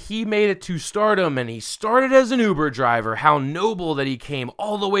man, he made it to stardom and he started as an Uber driver. How noble that he came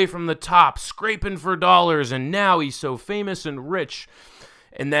all the way from the top, scraping for dollars, and now he's so famous and rich.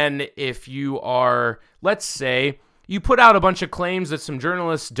 And then if you are, let's say, you put out a bunch of claims that some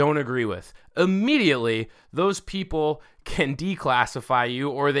journalists don't agree with, immediately those people can declassify you,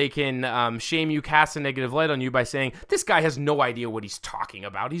 or they can shame you, cast a negative light on you by saying, this guy has no idea what he's talking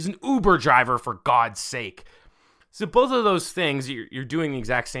about. He's an Uber driver, for God's sake. So both of those things, you're doing the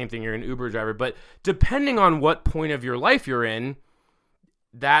exact same thing. You're an Uber driver, but depending on what point of your life you're in,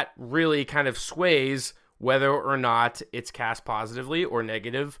 that really kind of sways whether or not it's cast positively or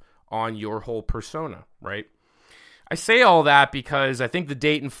negative on your whole persona, right? I say all that because I think the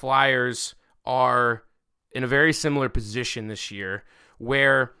Dayton Flyers are in a very similar position this year,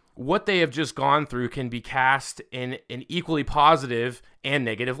 where what they have just gone through can be cast in an equally positive and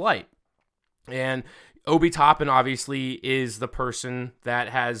negative light. And Obi Toppin obviously is the person that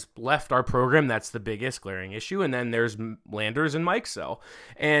has left our program. That's the biggest glaring issue. And then there's Landers and Mikesell.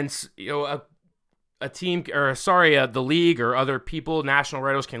 And, a team, the league or other people, national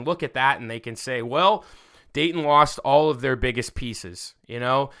writers can look at that and they can say, well, Dayton lost all of their biggest pieces,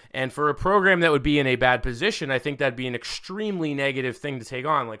 and for a program that would be in a bad position, I think that'd be an extremely negative thing to take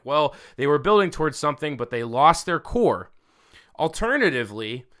on. Like, well, they were building towards something, but they lost their core.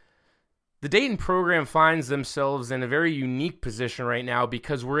 Alternatively, the Dayton program finds themselves in a very unique position right now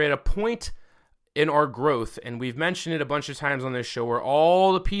because we're at a point in our growth, and we've mentioned it a bunch of times on this show, where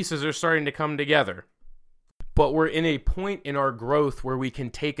all the pieces are starting to come together. But we're in a point in our growth where we can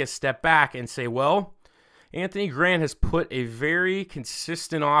take a step back and say, well, Anthony Grant has put a very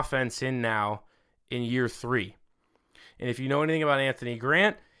consistent offense in now in year 3. And if you know anything about Anthony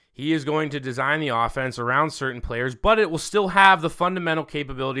Grant, he is going to design the offense around certain players, but it will still have the fundamental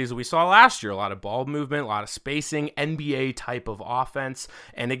capabilities that we saw last year. A lot of ball movement, a lot of spacing, NBA type of offense.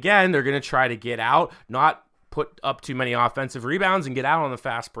 And again, they're going to try to get out, not put up too many offensive rebounds, and get out on the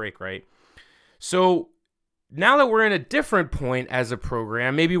fast break, right? So now that we're in a different point as a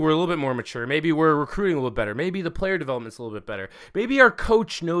program, maybe we're a little bit more mature, maybe we're recruiting a little better, maybe the player development's a little bit better, maybe our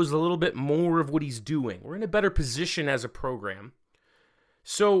coach knows a little bit more of what he's doing. We're in a better position as a program.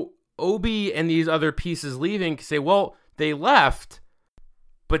 So Obi and these other pieces leaving can say, well, they left,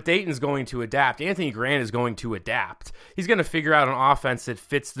 but Dayton's going to adapt. Anthony Grant is going to adapt. He's going to figure out an offense that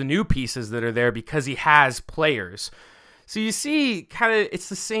fits the new pieces that are there because he has players. So you see, kind of, it's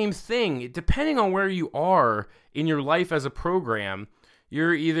the same thing. Depending on where you are in your life as a program,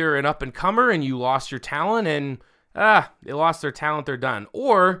 you're either an up-and-comer and you lost your talent and, they lost their talent, they're done.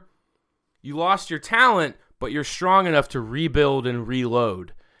 Or you lost your talent, but you're strong enough to rebuild and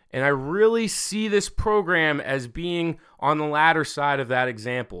reload. And I really see this program as being on the latter side of that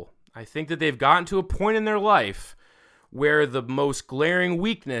example. I think that they've gotten to a point in their life where the most glaring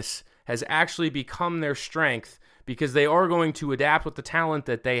weakness has actually become their strength, because they are going to adapt with the talent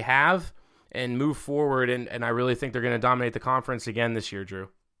that they have and move forward. And I really think they're going to dominate the conference again this year, Drew.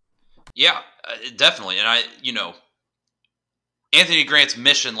 Yeah, definitely. And Anthony Grant's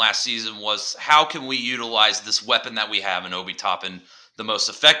mission last season was, how can we utilize this weapon that we have in Obi Toppin the most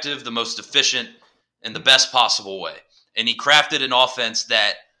effective, the most efficient, and the best possible way? And he crafted an offense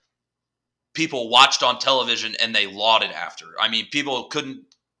that people watched on television and they lauded after. I mean, people couldn't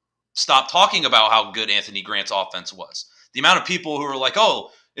stop talking about how good Anthony Grant's offense was. The amount of people who were like, oh,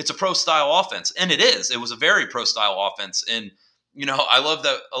 it's a pro-style offense. And it is. It was a very pro-style offense. And, I love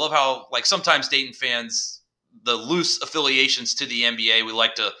how, like, sometimes Dayton fans, the loose affiliations to the NBA, we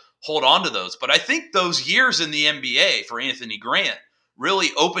like to hold on to those. But I think those years in the NBA for Anthony Grant really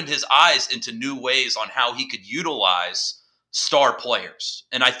opened his eyes into new ways on how he could utilize star players.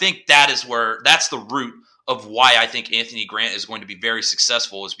 And I think that's the root of why I think Anthony Grant is going to be very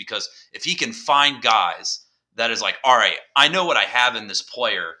successful, is because if he can find guys that is like, all right, I know what I have in this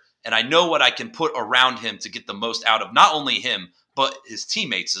player, and I know what I can put around him to get the most out of not only him, but his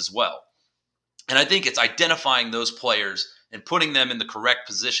teammates as well. And I think it's identifying those players and putting them in the correct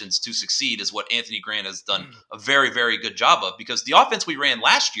positions to succeed is what Anthony Grant has done a very, very good job of, because the offense we ran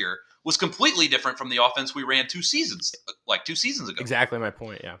last year was completely different from the offense we ran 2 seasons ago. Exactly my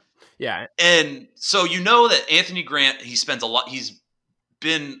point, yeah. Yeah. And so that Anthony Grant, he's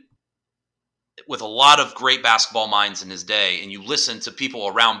been with a lot of great basketball minds in his day, and you listen to people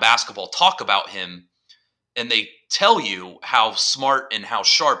around basketball talk about him, and they tell you how smart and how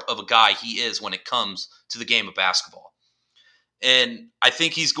sharp of a guy he is when it comes to the game of basketball. And I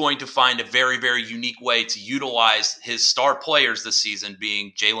think he's going to find a very, very unique way to utilize his star players this season,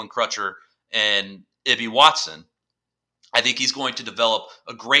 being Jalen Crutcher and Ibi Watson. I think he's going to develop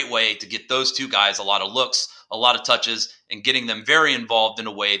a great way to get those two guys a lot of looks, a lot of touches, and getting them very involved in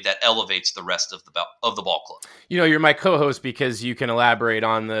a way that elevates the rest of the ball club. You're my co-host because you can elaborate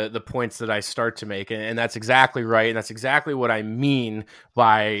on the points that I start to make, and that's exactly right, and that's exactly what I mean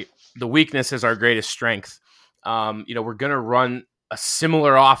by the weakness is our greatest strength. We're going to run a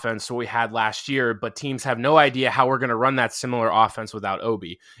similar offense to what we had last year, but teams have no idea how we're going to run that similar offense without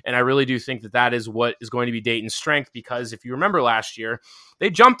Obi. And I really do think that is what is going to be Dayton's strength, because if you remember last year, they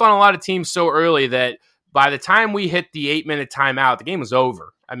jumped on a lot of teams so early that by the time we hit the 8-minute timeout, the game was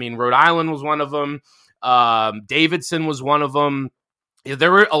over. I mean, Rhode Island was one of them. Davidson was one of them.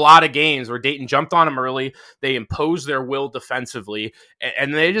 There were a lot of games where Dayton jumped on them early. They imposed their will defensively,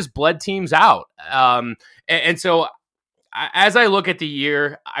 and they just bled teams out. And so as I look at the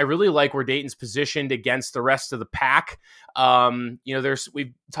year, I really like where Dayton's positioned against the rest of the pack.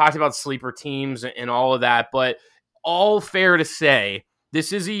 We've talked about sleeper teams and all of that, but all fair to say,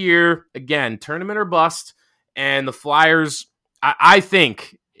 this is a year, again, tournament or bust, and the Flyers, I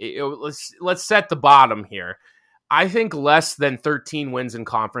think, let's set the bottom here. I think less than 13 wins in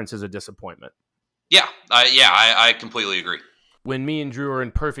conference is a disappointment. I completely agree. When me and Drew are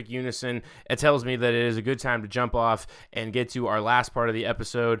in perfect unison, it tells me that it is a good time to jump off and get to our last part of the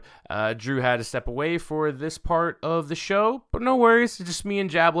episode. Drew had to step away for this part of the show, but no worries. It's just me and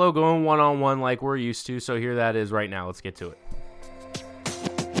Jablo going one-on-one like we're used to, so here that is right now. Let's get to it.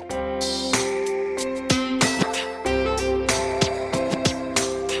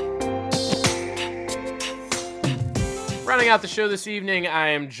 Rounding out the show this evening, I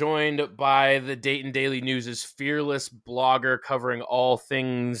am joined by the Dayton Daily News' fearless blogger covering all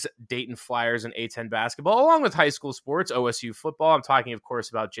things Dayton Flyers and A-10 basketball, along with high school sports, OSU football. I'm talking, of course,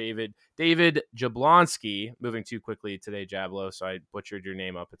 about David Jablonski. Moving too quickly today, Jablo, so I butchered your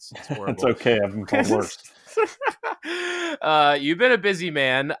name up. It's horrible. It's okay. I've been called worse. You've been a busy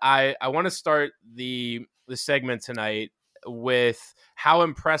man. I want to start the segment tonight with how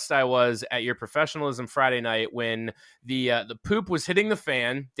impressed I was at your professionalism Friday night when the poop was hitting the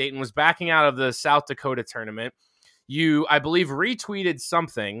fan. Dayton was backing out of the South Dakota tournament. You, I believe, retweeted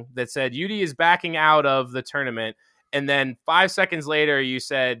something that said UD is backing out of the tournament, and then 5 seconds later you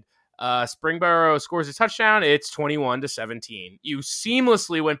said Springboro scores a touchdown. It's 21-17. You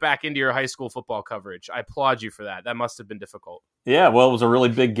seamlessly went back into your high school football coverage. I applaud you for that. That must have been difficult. Yeah, well, it was a really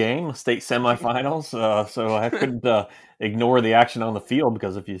big game, state semifinals, so I couldn't ignore the action on the field,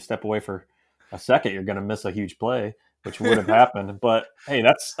 because if you step away for a second, you're going to miss a huge play, which would have happened. But hey,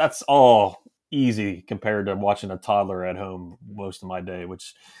 that's all easy compared to watching a toddler at home most of my day,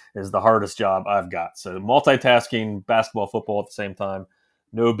 which is the hardest job I've got. So multitasking basketball, football at the same time,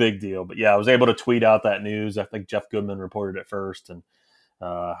 no big deal. But yeah, I was able to tweet out that news. I think Jeff Goodman reported it first, and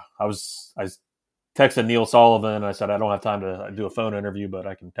I texted Neil Sullivan. I said, I don't have time to do a phone interview, but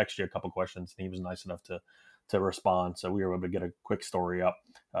I can text you a couple questions. And he was nice enough to respond. So we were able to get a quick story up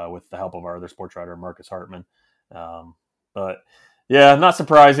with the help of our other sports writer, Marcus Hartman. But yeah, not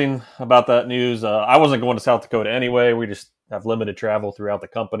surprising about that news. I wasn't going to South Dakota anyway. We just have limited travel throughout the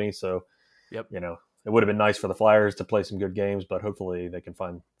company. So, Yep. It would have been nice for the Flyers to play some good games, but hopefully they can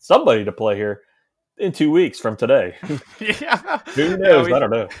find somebody to play here in 2 weeks from today. Yeah. Who knows? I don't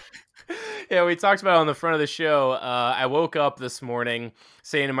know. Yeah, we talked about it on the front of the show. I woke up this morning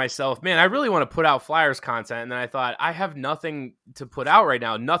saying to myself, man, I really want to put out Flyers content. And then I thought, I have nothing to put out right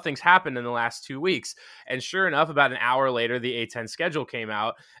now. Nothing's happened in the last 2 weeks. And sure enough, about an hour later, the A-10 schedule came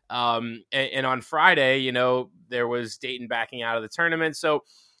out. And on Friday, there was Dayton backing out of the tournament. So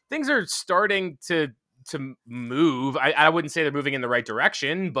things are starting to move. I wouldn't say they're moving in the right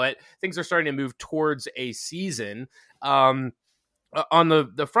direction, but things are starting to move towards a season. On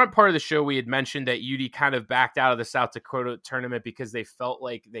the front part of the show, we had mentioned that UD kind of backed out of the South Dakota tournament because they felt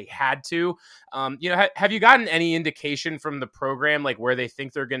like they had to. Have you gotten any indication from the program, like where they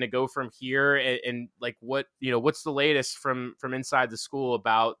think they're going to go from here, and like what's the latest from inside the school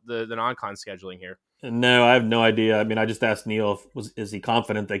about the non-con scheduling here? No, I have no idea. I mean, I just asked Neil, is he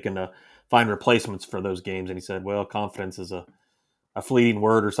confident they can find replacements for those games? And he said, well, confidence is a fleeting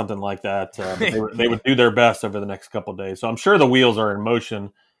word or something like that. But they would do their best over the next couple of days. So I'm sure the wheels are in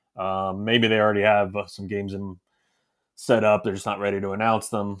motion. Maybe they already have some games set up. They're just not ready to announce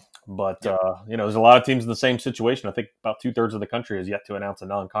them. But, there's a lot of teams in the same situation. I think about 2/3 of the country has yet to announce a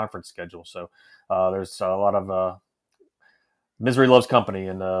non-conference schedule. So there's a lot of misery loves company,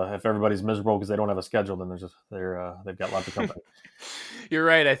 and if everybody's miserable because they don't have a schedule, then they've got lots of company. You're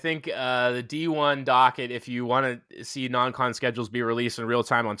right. I think the D1 docket, if you want to see non-con schedules be released in real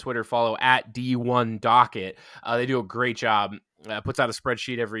time on Twitter, follow at D1 docket. They do a great job. Puts out a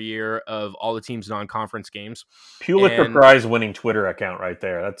spreadsheet every year of all the teams' non-conference games. Pulitzer Prize winning Twitter account right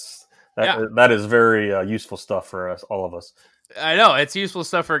there. That is very useful stuff for us, all of us. I know it's useful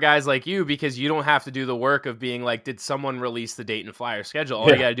stuff for guys like you, because you don't have to do the work of being like, did someone release the Dayton Flyers schedule? All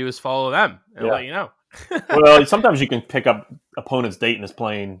you got to do is follow them and let you know. Well, sometimes you can pick up opponents Dayton is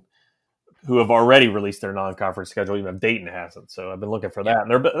playing who have already released their non-conference schedule, even if Dayton hasn't. So I've been looking for that.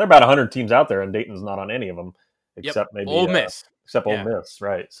 And there are about 100 teams out there, and Dayton's not on any of them except maybe Ole Miss. Except Ole Miss,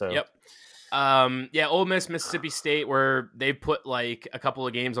 right? So Ole Miss, Mississippi State, where they put like a couple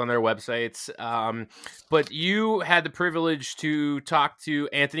of games on their websites. But you had the privilege to talk to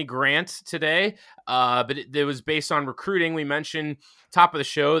Anthony Grant today. But it was based on recruiting. We mentioned top of the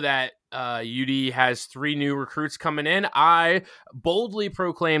show that UD has 3 new recruits coming in. I boldly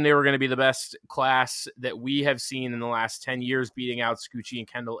proclaimed they were going to be the best class that we have seen in the last 10 years, beating out Scoochie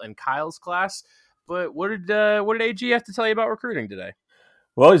and Kendall and Kyle's class. But what did AG have to tell you about recruiting today?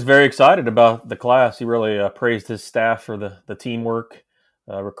 Well, he's very excited about the class. He really praised his staff for the teamwork.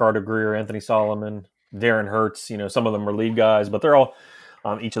 Ricardo Greer, Anthony Solomon, Darren Hertz. Some of them are lead guys, but they're all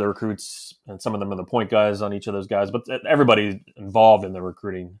on each of the recruits, and some of them are the point guys on each of those guys. But everybody involved in the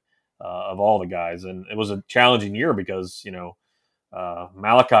recruiting of all the guys. And it was a challenging year because,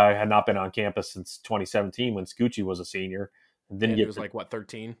 Malachi had not been on campus since 2017 when Scoochie was a senior. And didn't get was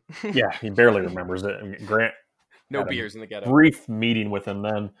 13? Yeah, he barely remembers it. And Grant no beers in the ghetto. Brief meeting with him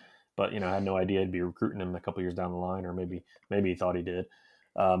then, but I had no idea I'd be recruiting him a couple years down the line, or maybe he thought he did.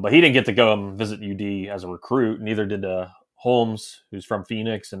 But he didn't get to go and visit UD as a recruit. Neither did Holmes, who's from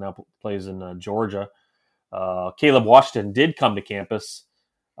Phoenix and now plays in Georgia. Caleb Washington did come to campus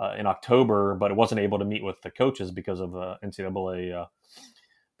in October, but it wasn't able to meet with the coaches because of NCAA,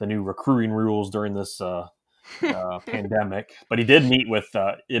 the new recruiting rules during this pandemic. But he did meet with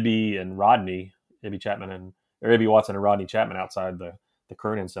Ibby Watson and Rodney Chapman outside the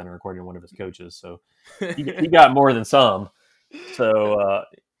Cronin Center, according to one of his coaches. So he got more than some. So,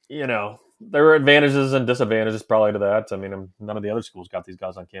 there were advantages and disadvantages probably to that. I mean, none of the other schools got these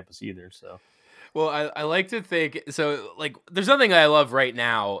guys on campus either. So, well, I like to think so. Like, there's nothing I love right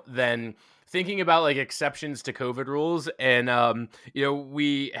now than thinking about like exceptions to COVID rules. And,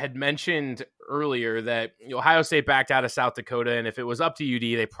 we had mentioned earlier that Ohio State backed out of South Dakota. And if it was up to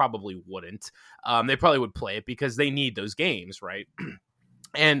UD, they probably wouldn't. They probably would play it because they need those games, right?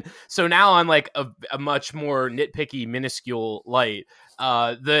 And so now on like a much more nitpicky, minuscule light,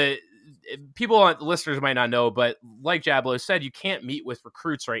 the listeners might not know, but like Jablo said, you can't meet with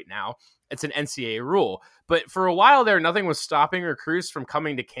recruits right now. It's an NCAA rule. But for a while there, nothing was stopping recruits from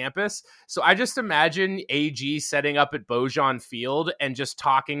coming to campus. So I just imagine AG setting up at Beaujean Field and just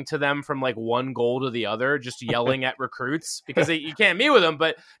talking to them from like one goal to the other, just yelling at recruits because you can't meet with them.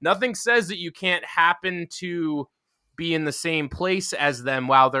 But nothing says that you can't happen to be in the same place as them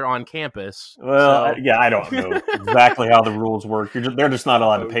while they're on campus. Well, I don't know exactly how the rules work. They're just not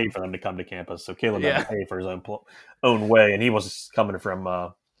allowed to pay for them to come to campus. So Caleb had to pay for his own way, and he was coming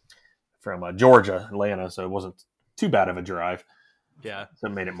from Georgia, Atlanta, so it wasn't too bad of a drive. Yeah, so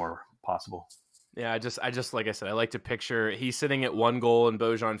it made it more possible. Yeah, I just like I said, I like to picture he's sitting at one goal in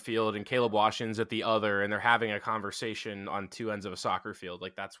Beaujean Field and Caleb Washington's at the other, and they're having a conversation on two ends of a soccer field.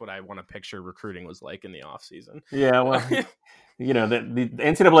 Like, that's what I want to picture recruiting was like in the off season. Yeah, well, the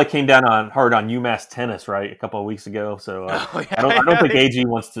NCAA came down hard on UMass tennis, right, a couple of weeks ago. So I don't think AG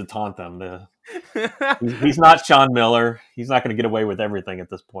wants to taunt them. He's not Sean Miller. He's not going to get away with everything at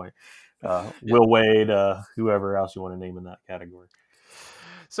this point. Will Wade, whoever else you want to name in that category.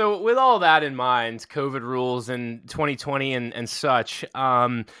 So with all that in mind, COVID rules in 2020 and such,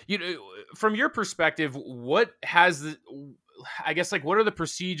 from your perspective, what are the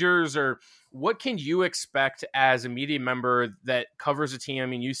procedures, or what can you expect as a media member that covers a team? I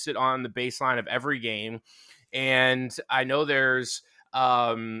mean, you sit on the baseline of every game, and I know there's,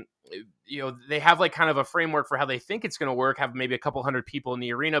 they have like kind of a framework for how they think it's going to work, have maybe a couple hundred people in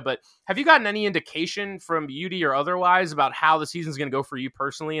the arena, but have you gotten any indication from UD or otherwise about how the season's going to go for you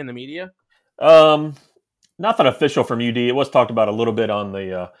personally in the media? Nothing official from UD. It was talked about a little bit on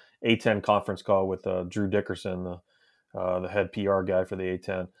the A10 conference call with Drew Dickerson, the head PR guy for the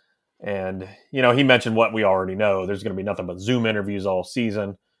A10. And, he mentioned what we already know. There's going to be nothing but Zoom interviews all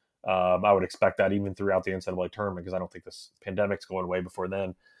season. I would expect that even throughout the NCAA tournament, because I don't think this pandemic's going away before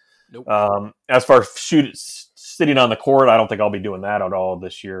then. Nope. As far as sitting on the court, I don't think I'll be doing that at all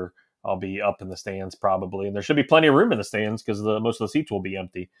this year. I'll be up in the stands probably, and there should be plenty of room in the stands because most of the seats will be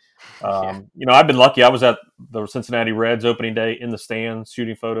empty. I've been lucky. I was at the Cincinnati Reds opening day in the stands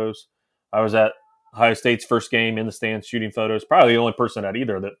shooting photos. I was at Ohio State's first game in the stands shooting photos. Probably the only person at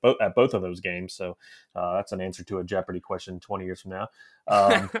at both of those games. So that's an answer to a Jeopardy question 20 years from now.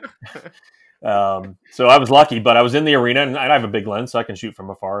 So I was lucky, but I was in the arena, and I have a big lens, so I can shoot from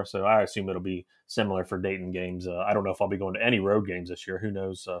afar. So I assume it'll be similar for Dayton games. I don't know if I'll be going to any road games this year. Who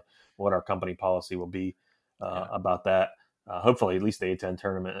knows what our company policy will be about that. Hopefully, at least the A10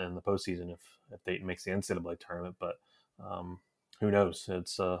 tournament and the postseason if Dayton makes the NCAA tournament. But who knows?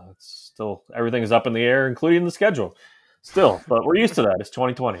 It's still, everything is up in the air, including the schedule. Still, but we're used to that. It's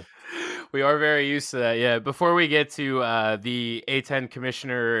 2020. We are very used to that, yeah. Before we get to the A10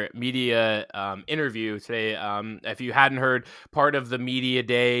 Commissioner Media interview today, if you hadn't heard, part of the Media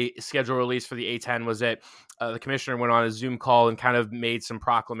Day schedule release for the A10 was that the Commissioner went on a Zoom call and kind of made some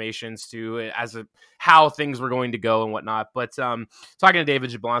proclamations how things were going to go and whatnot. But talking to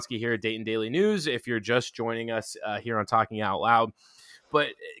David Jablonski here at Dayton Daily News, if you're just joining us here on Talking Out Loud. But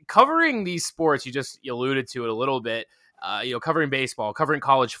covering these sports, you alluded to it a little bit, covering baseball, covering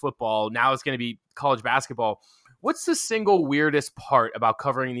college football. Now it's going to be college basketball. What's the single weirdest part about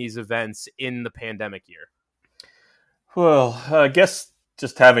covering these events in the pandemic year? Well, I guess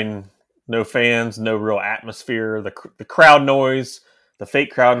just having no fans, no real atmosphere, the crowd noise, the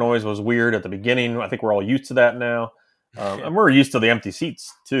fake crowd noise was weird at the beginning. I think we're all used to that now. And we're used to the empty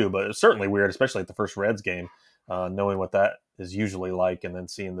seats too, but it's certainly weird, especially at the first Reds game, knowing what that is usually like and then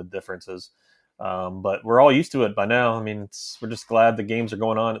seeing the differences. But we're all used to it by now. I mean, we're just glad the games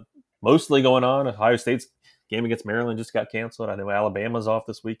are mostly going on. Ohio State's game against Maryland just got canceled. I know Alabama's off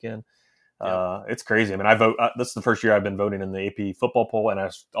this weekend. It's crazy. I mean, I vote. This is the first year I've been voting in the AP football poll, and I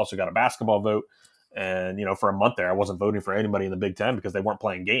also got a basketball vote. And, for a month there, I wasn't voting for anybody in the Big Ten because they weren't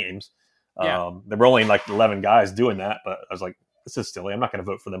playing games. There were only like 11 guys doing that, but I was like, this is silly. I'm not going to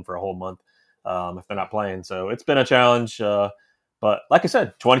vote for them for a whole month if they're not playing. So it's been a challenge. But like I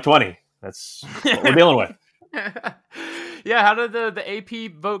said, 2020, that's what we're dealing with. Yeah, how did the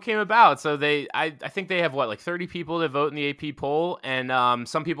AP vote came about? So I think they have 30 people that vote in the AP poll, and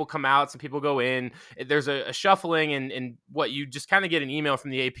some people come out, some people go in. There's a shuffling, and what you just kind of get an email from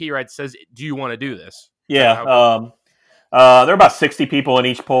the AP, right? That says, "Do you want to do this?" Yeah, there are about 60 people in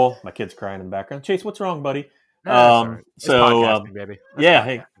each poll. My kid's crying in the background. Chase, what's wrong, buddy? Baby. Yeah,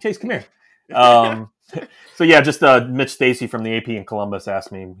 hey, Chase, come here. So yeah, just Mitch Stacy from the AP in Columbus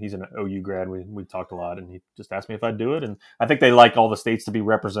asked me. He's an OU grad. We talked a lot, and he just asked me if I'd do it. And I think they like all the states to be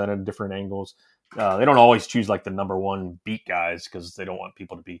represented, different angles. They don't always choose like the number one beat guys because they don't want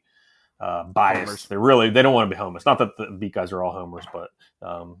people to be biased. Homers. They don't want to be homers. Not that the beat guys are all homers, but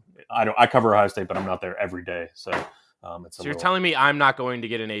I cover Ohio State, but I'm not there every day, so. So you're telling me I'm not going to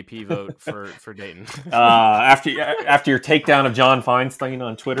get an AP vote for Dayton? After your takedown of John Feinstein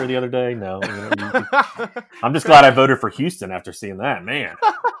on Twitter the other day? No. I'm just glad I voted for Houston after seeing that. Man,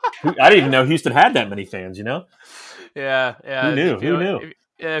 I didn't even know Houston had that many fans, Yeah. Who knew?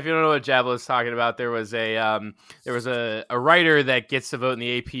 If you don't know what Jabba is talking about, there was a writer that gets to vote in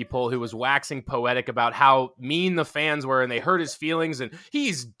the AP poll who was waxing poetic about how mean the fans were, and they hurt his feelings, and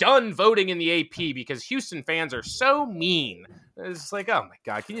he's done voting in the AP because Houston fans are so mean. It's like, oh my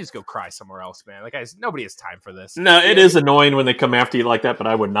God, can you just go cry somewhere else, man? Like, nobody has time for this. No, it is annoying when they come after you like that, but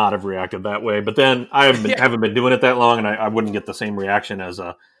I would not have reacted that way. But then I haven't been doing it that long, and I wouldn't get the same reaction as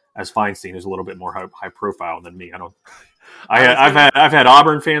Feinstein, who's a little bit more high profile than me. I've had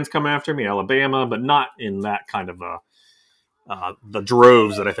Auburn fans come after me, Alabama, but not in that kind of the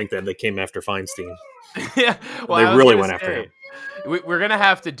droves that I think that they came after Feinstein. Yeah, well, they really went after him. We're gonna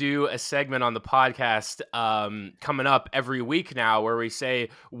have to do a segment on the podcast coming up every week now, where we say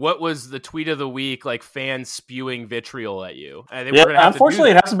what was the tweet of the week, like fans spewing vitriol at you.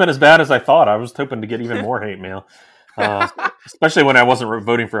 Unfortunately, it hasn't been as bad as I thought. I was hoping to get even more hate mail, especially when I wasn't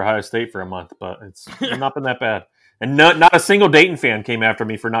voting for Ohio State for a month. But it's not been that bad. And not a single Dayton fan came after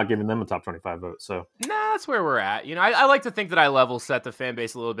me for not giving them a top 25 vote. So that's where we're at. I like to think that I level set the fan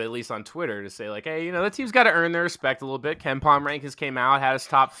base a little bit, at least on Twitter, to say like, hey, the team's got to earn their respect a little bit. Ken Palm Rankins came out, had us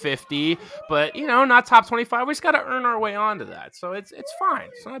top 50, but not top 25. We just got to earn our way onto that. So it's fine.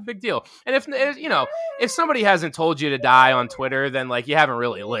 It's not a big deal. And if somebody hasn't told you to die on Twitter, then like you haven't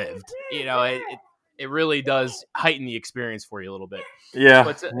really lived. It really does heighten the experience for you a little bit. Yeah.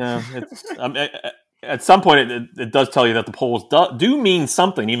 It's, at some point, it does tell you that the polls do mean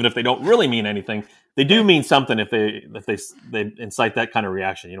something, even if they don't really mean anything. They do mean something if they incite that kind of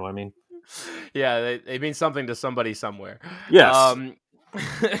reaction. You know what I mean? Yeah, they mean something to somebody somewhere. Yes.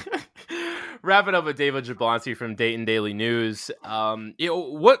 Wrapping up with David Jablonski from Dayton Daily News.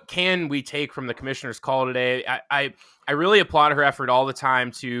 What can we take from the commissioner's call today? I really applaud her effort all the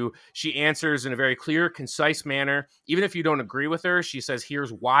time. She answers in a very clear, concise manner. Even if you don't agree with her, she says,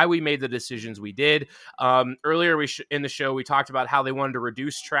 here's why we made the decisions we did. Earlier in the show, we talked about how they wanted to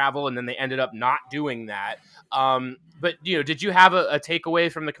reduce travel, and then they ended up not doing that. But did you have a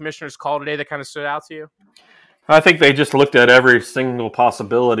takeaway from the commissioner's call today that kind of stood out to you? I think they just looked at every single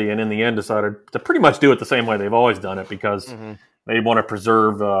possibility and in the end decided to pretty much do it the same way they've always done it because they want to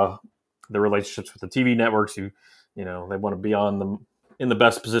preserve the relationships with the TV networks who, they want to be in the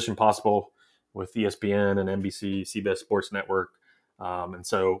best position possible with ESPN and NBC, CBS Sports Network. And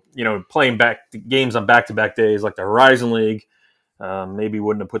so, playing back games on back-to-back days like the Horizon League, maybe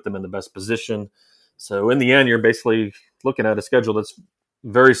wouldn't have put them in the best position. So in the end, you're basically looking at a schedule that's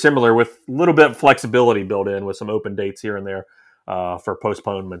very similar with a little bit of flexibility built in with some open dates here and there for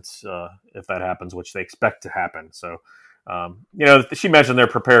postponements if that happens, which they expect to happen. So, she mentioned they're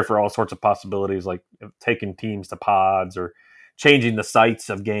prepared for all sorts of possibilities, like taking teams to pods or changing the sites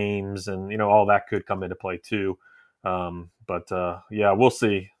of games, and all that could come into play too. But we'll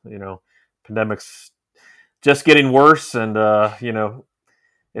see. Pandemic's just getting worse, and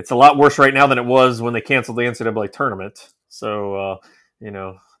it's a lot worse right now than it was when they canceled the NCAA tournament. So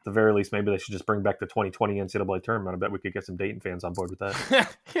at the very least, maybe they should just bring back the 2020 NCAA tournament. I bet we could get some Dayton fans on board with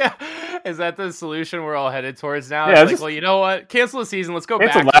that. Yeah. Is that the solution we're all headed towards now? Yeah, well, you know what? Cancel the season. Let's go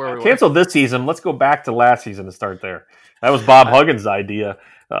back to where we were. Cancel this season. Let's go back to last season to start there. That was Bob Huggins' idea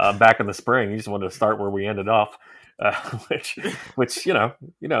back in the spring. He just wanted to start where we ended off, which I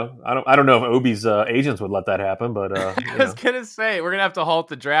don't know if Obi's agents would let that happen, but I was gonna say we're gonna have to halt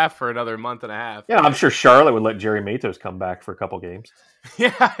the draft for another month and a half. Yeah, I'm sure Charlotte would let Jerry Matos come back for a couple games.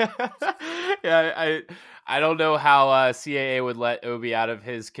 Yeah. I don't know how CAA would let Obi out of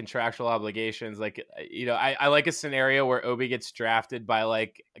his contractual obligations. Like, I like a scenario where Obi gets drafted by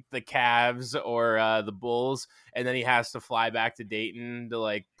like the Cavs or the Bulls, and then he has to fly back to Dayton to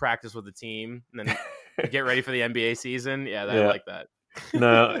like practice with the team and then get ready for the NBA season. I like that.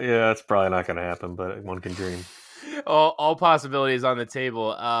 No, that's probably not going to happen, but one can dream. All possibilities on the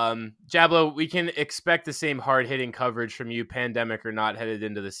table. Jablo, we can expect the same hard-hitting coverage from you, pandemic or not, headed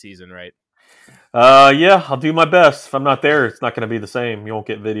into the season, right? I'll do my best. If I'm not there, it's not going to be the same. You won't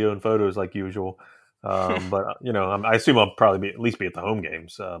get video and photos like usual. But I assume I'll probably at least be at the home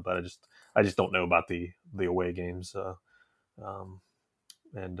games. But I just don't know about the away games.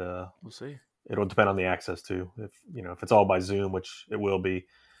 And we'll see. It'll depend on the access too. If it's all by Zoom, which it will be,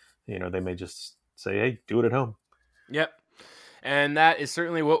 they may just say, "Hey, do it at home." Yep. And that is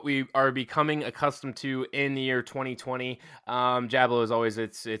certainly what we are becoming accustomed to in the year 2020. Jablo, as always,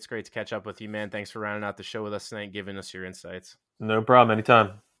 it's great to catch up with you, man. Thanks for rounding out the show with us tonight and giving us your insights. No problem.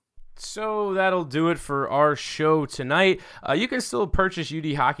 Anytime. So that'll do it for our show tonight. You can still purchase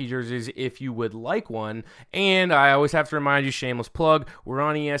UD hockey jerseys if you would like one. And I always have to remind you, shameless plug, we're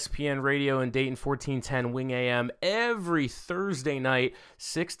on ESPN Radio in Dayton, 1410 Wing AM every Thursday night,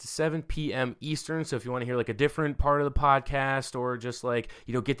 6 to 7 p.m. Eastern. So if you want to hear like a different part of the podcast or just like,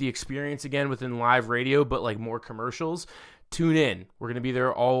 get the experience again within live radio, but like more commercials, tune in. We're going to be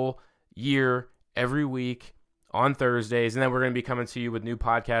there all year, every week, on Thursdays, and then we're going to be coming to you with new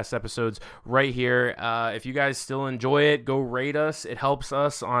podcast episodes right here. If you guys still enjoy it, go rate us. It helps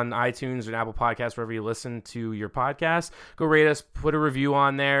us on iTunes and Apple Podcasts, wherever you listen to your podcast. Go rate us, put a review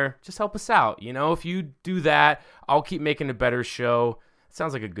on there. Just help us out. If you do that, I'll keep making a better show.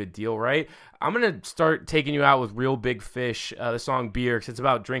 Sounds like a good deal, right? I'm going to start taking you out with Real Big Fish, the song Beer, because it's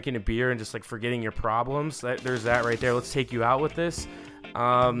about drinking a beer and just like forgetting your problems. There's that right there. Let's take you out with this.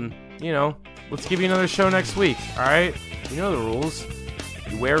 Let's give you another show next week. All right. You know the rules.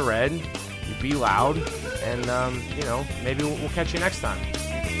 You wear red, you be loud, and, maybe we'll catch you next time.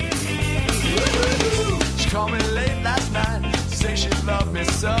 She called me late last night, say she loved me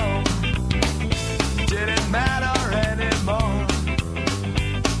so. Didn't matter anymore.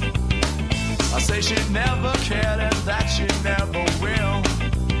 I say she never cared and that she never will.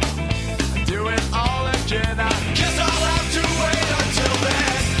 Do it all again, I guess I'll have to wait until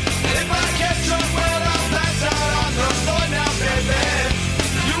then. If I get drunk, well, I'll pass out on the floor now, baby.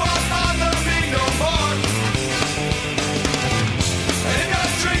 You won't bother me no more. And if I'm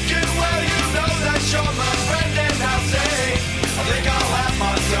drinking, well, you know that you're my friend, and I'll say, I think I'll have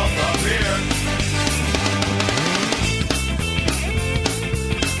myself a beer.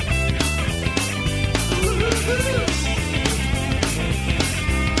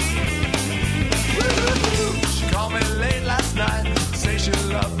 She called me late last night, say she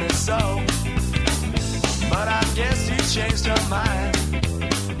loved me so, but I guess she changed her mind.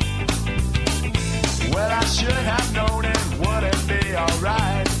 Well, I should have known it wouldn't be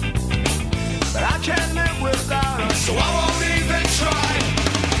alright, but I can't live without her, so I won't even try.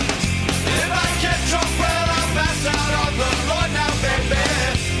 If I get drunk, well, I'll pass out on the floor now, baby.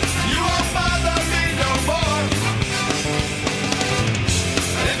 You won't bother me no more.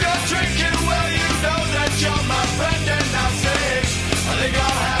 And if you're drinking, well, you know that you're my friend, and I'll say, I think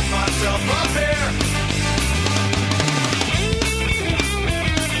I'll have myself a beer.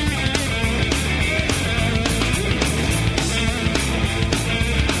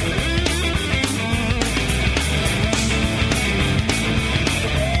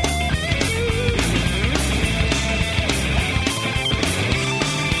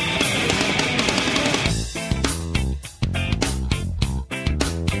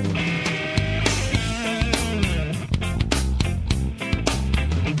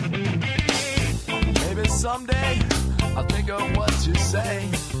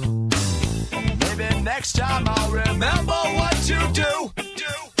 next time I'll remember what to do.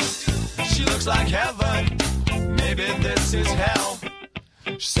 She looks like heaven, maybe this is hell.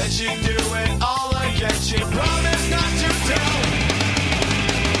 She said she'd do it all again, she promised not to tell.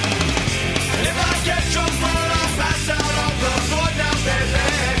 And if I get drunk while I pass out on the floor now, baby,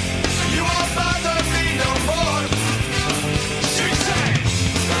 you won't bother me no more. She said,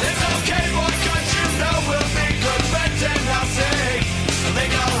 but it's okay, boy, 'cause you know we'll be good friends. And I'll say, I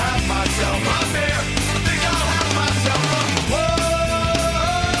think I'll have myself a beer. I think I'll have myself a whoa.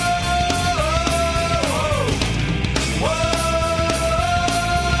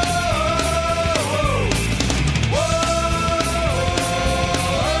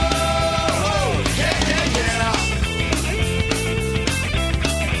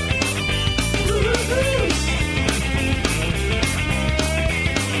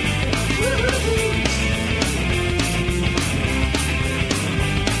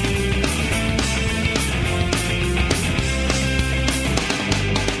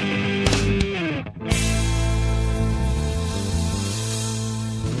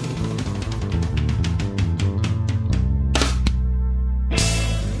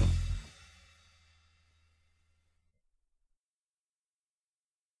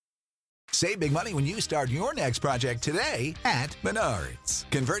 Save big money when you start your next project today at Menards.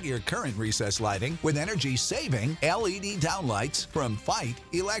 Convert your current recessed lighting with energy-saving LED downlights from Fight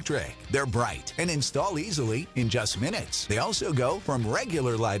Electric. They're bright and install easily in just minutes. They also go from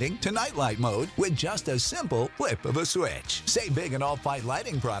regular lighting to nightlight mode with just a simple flip of a switch. Save big on all Fight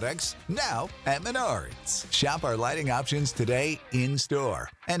lighting products now at Menards. Shop our lighting options today in store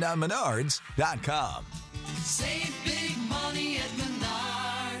and on Menards.com. Save big money at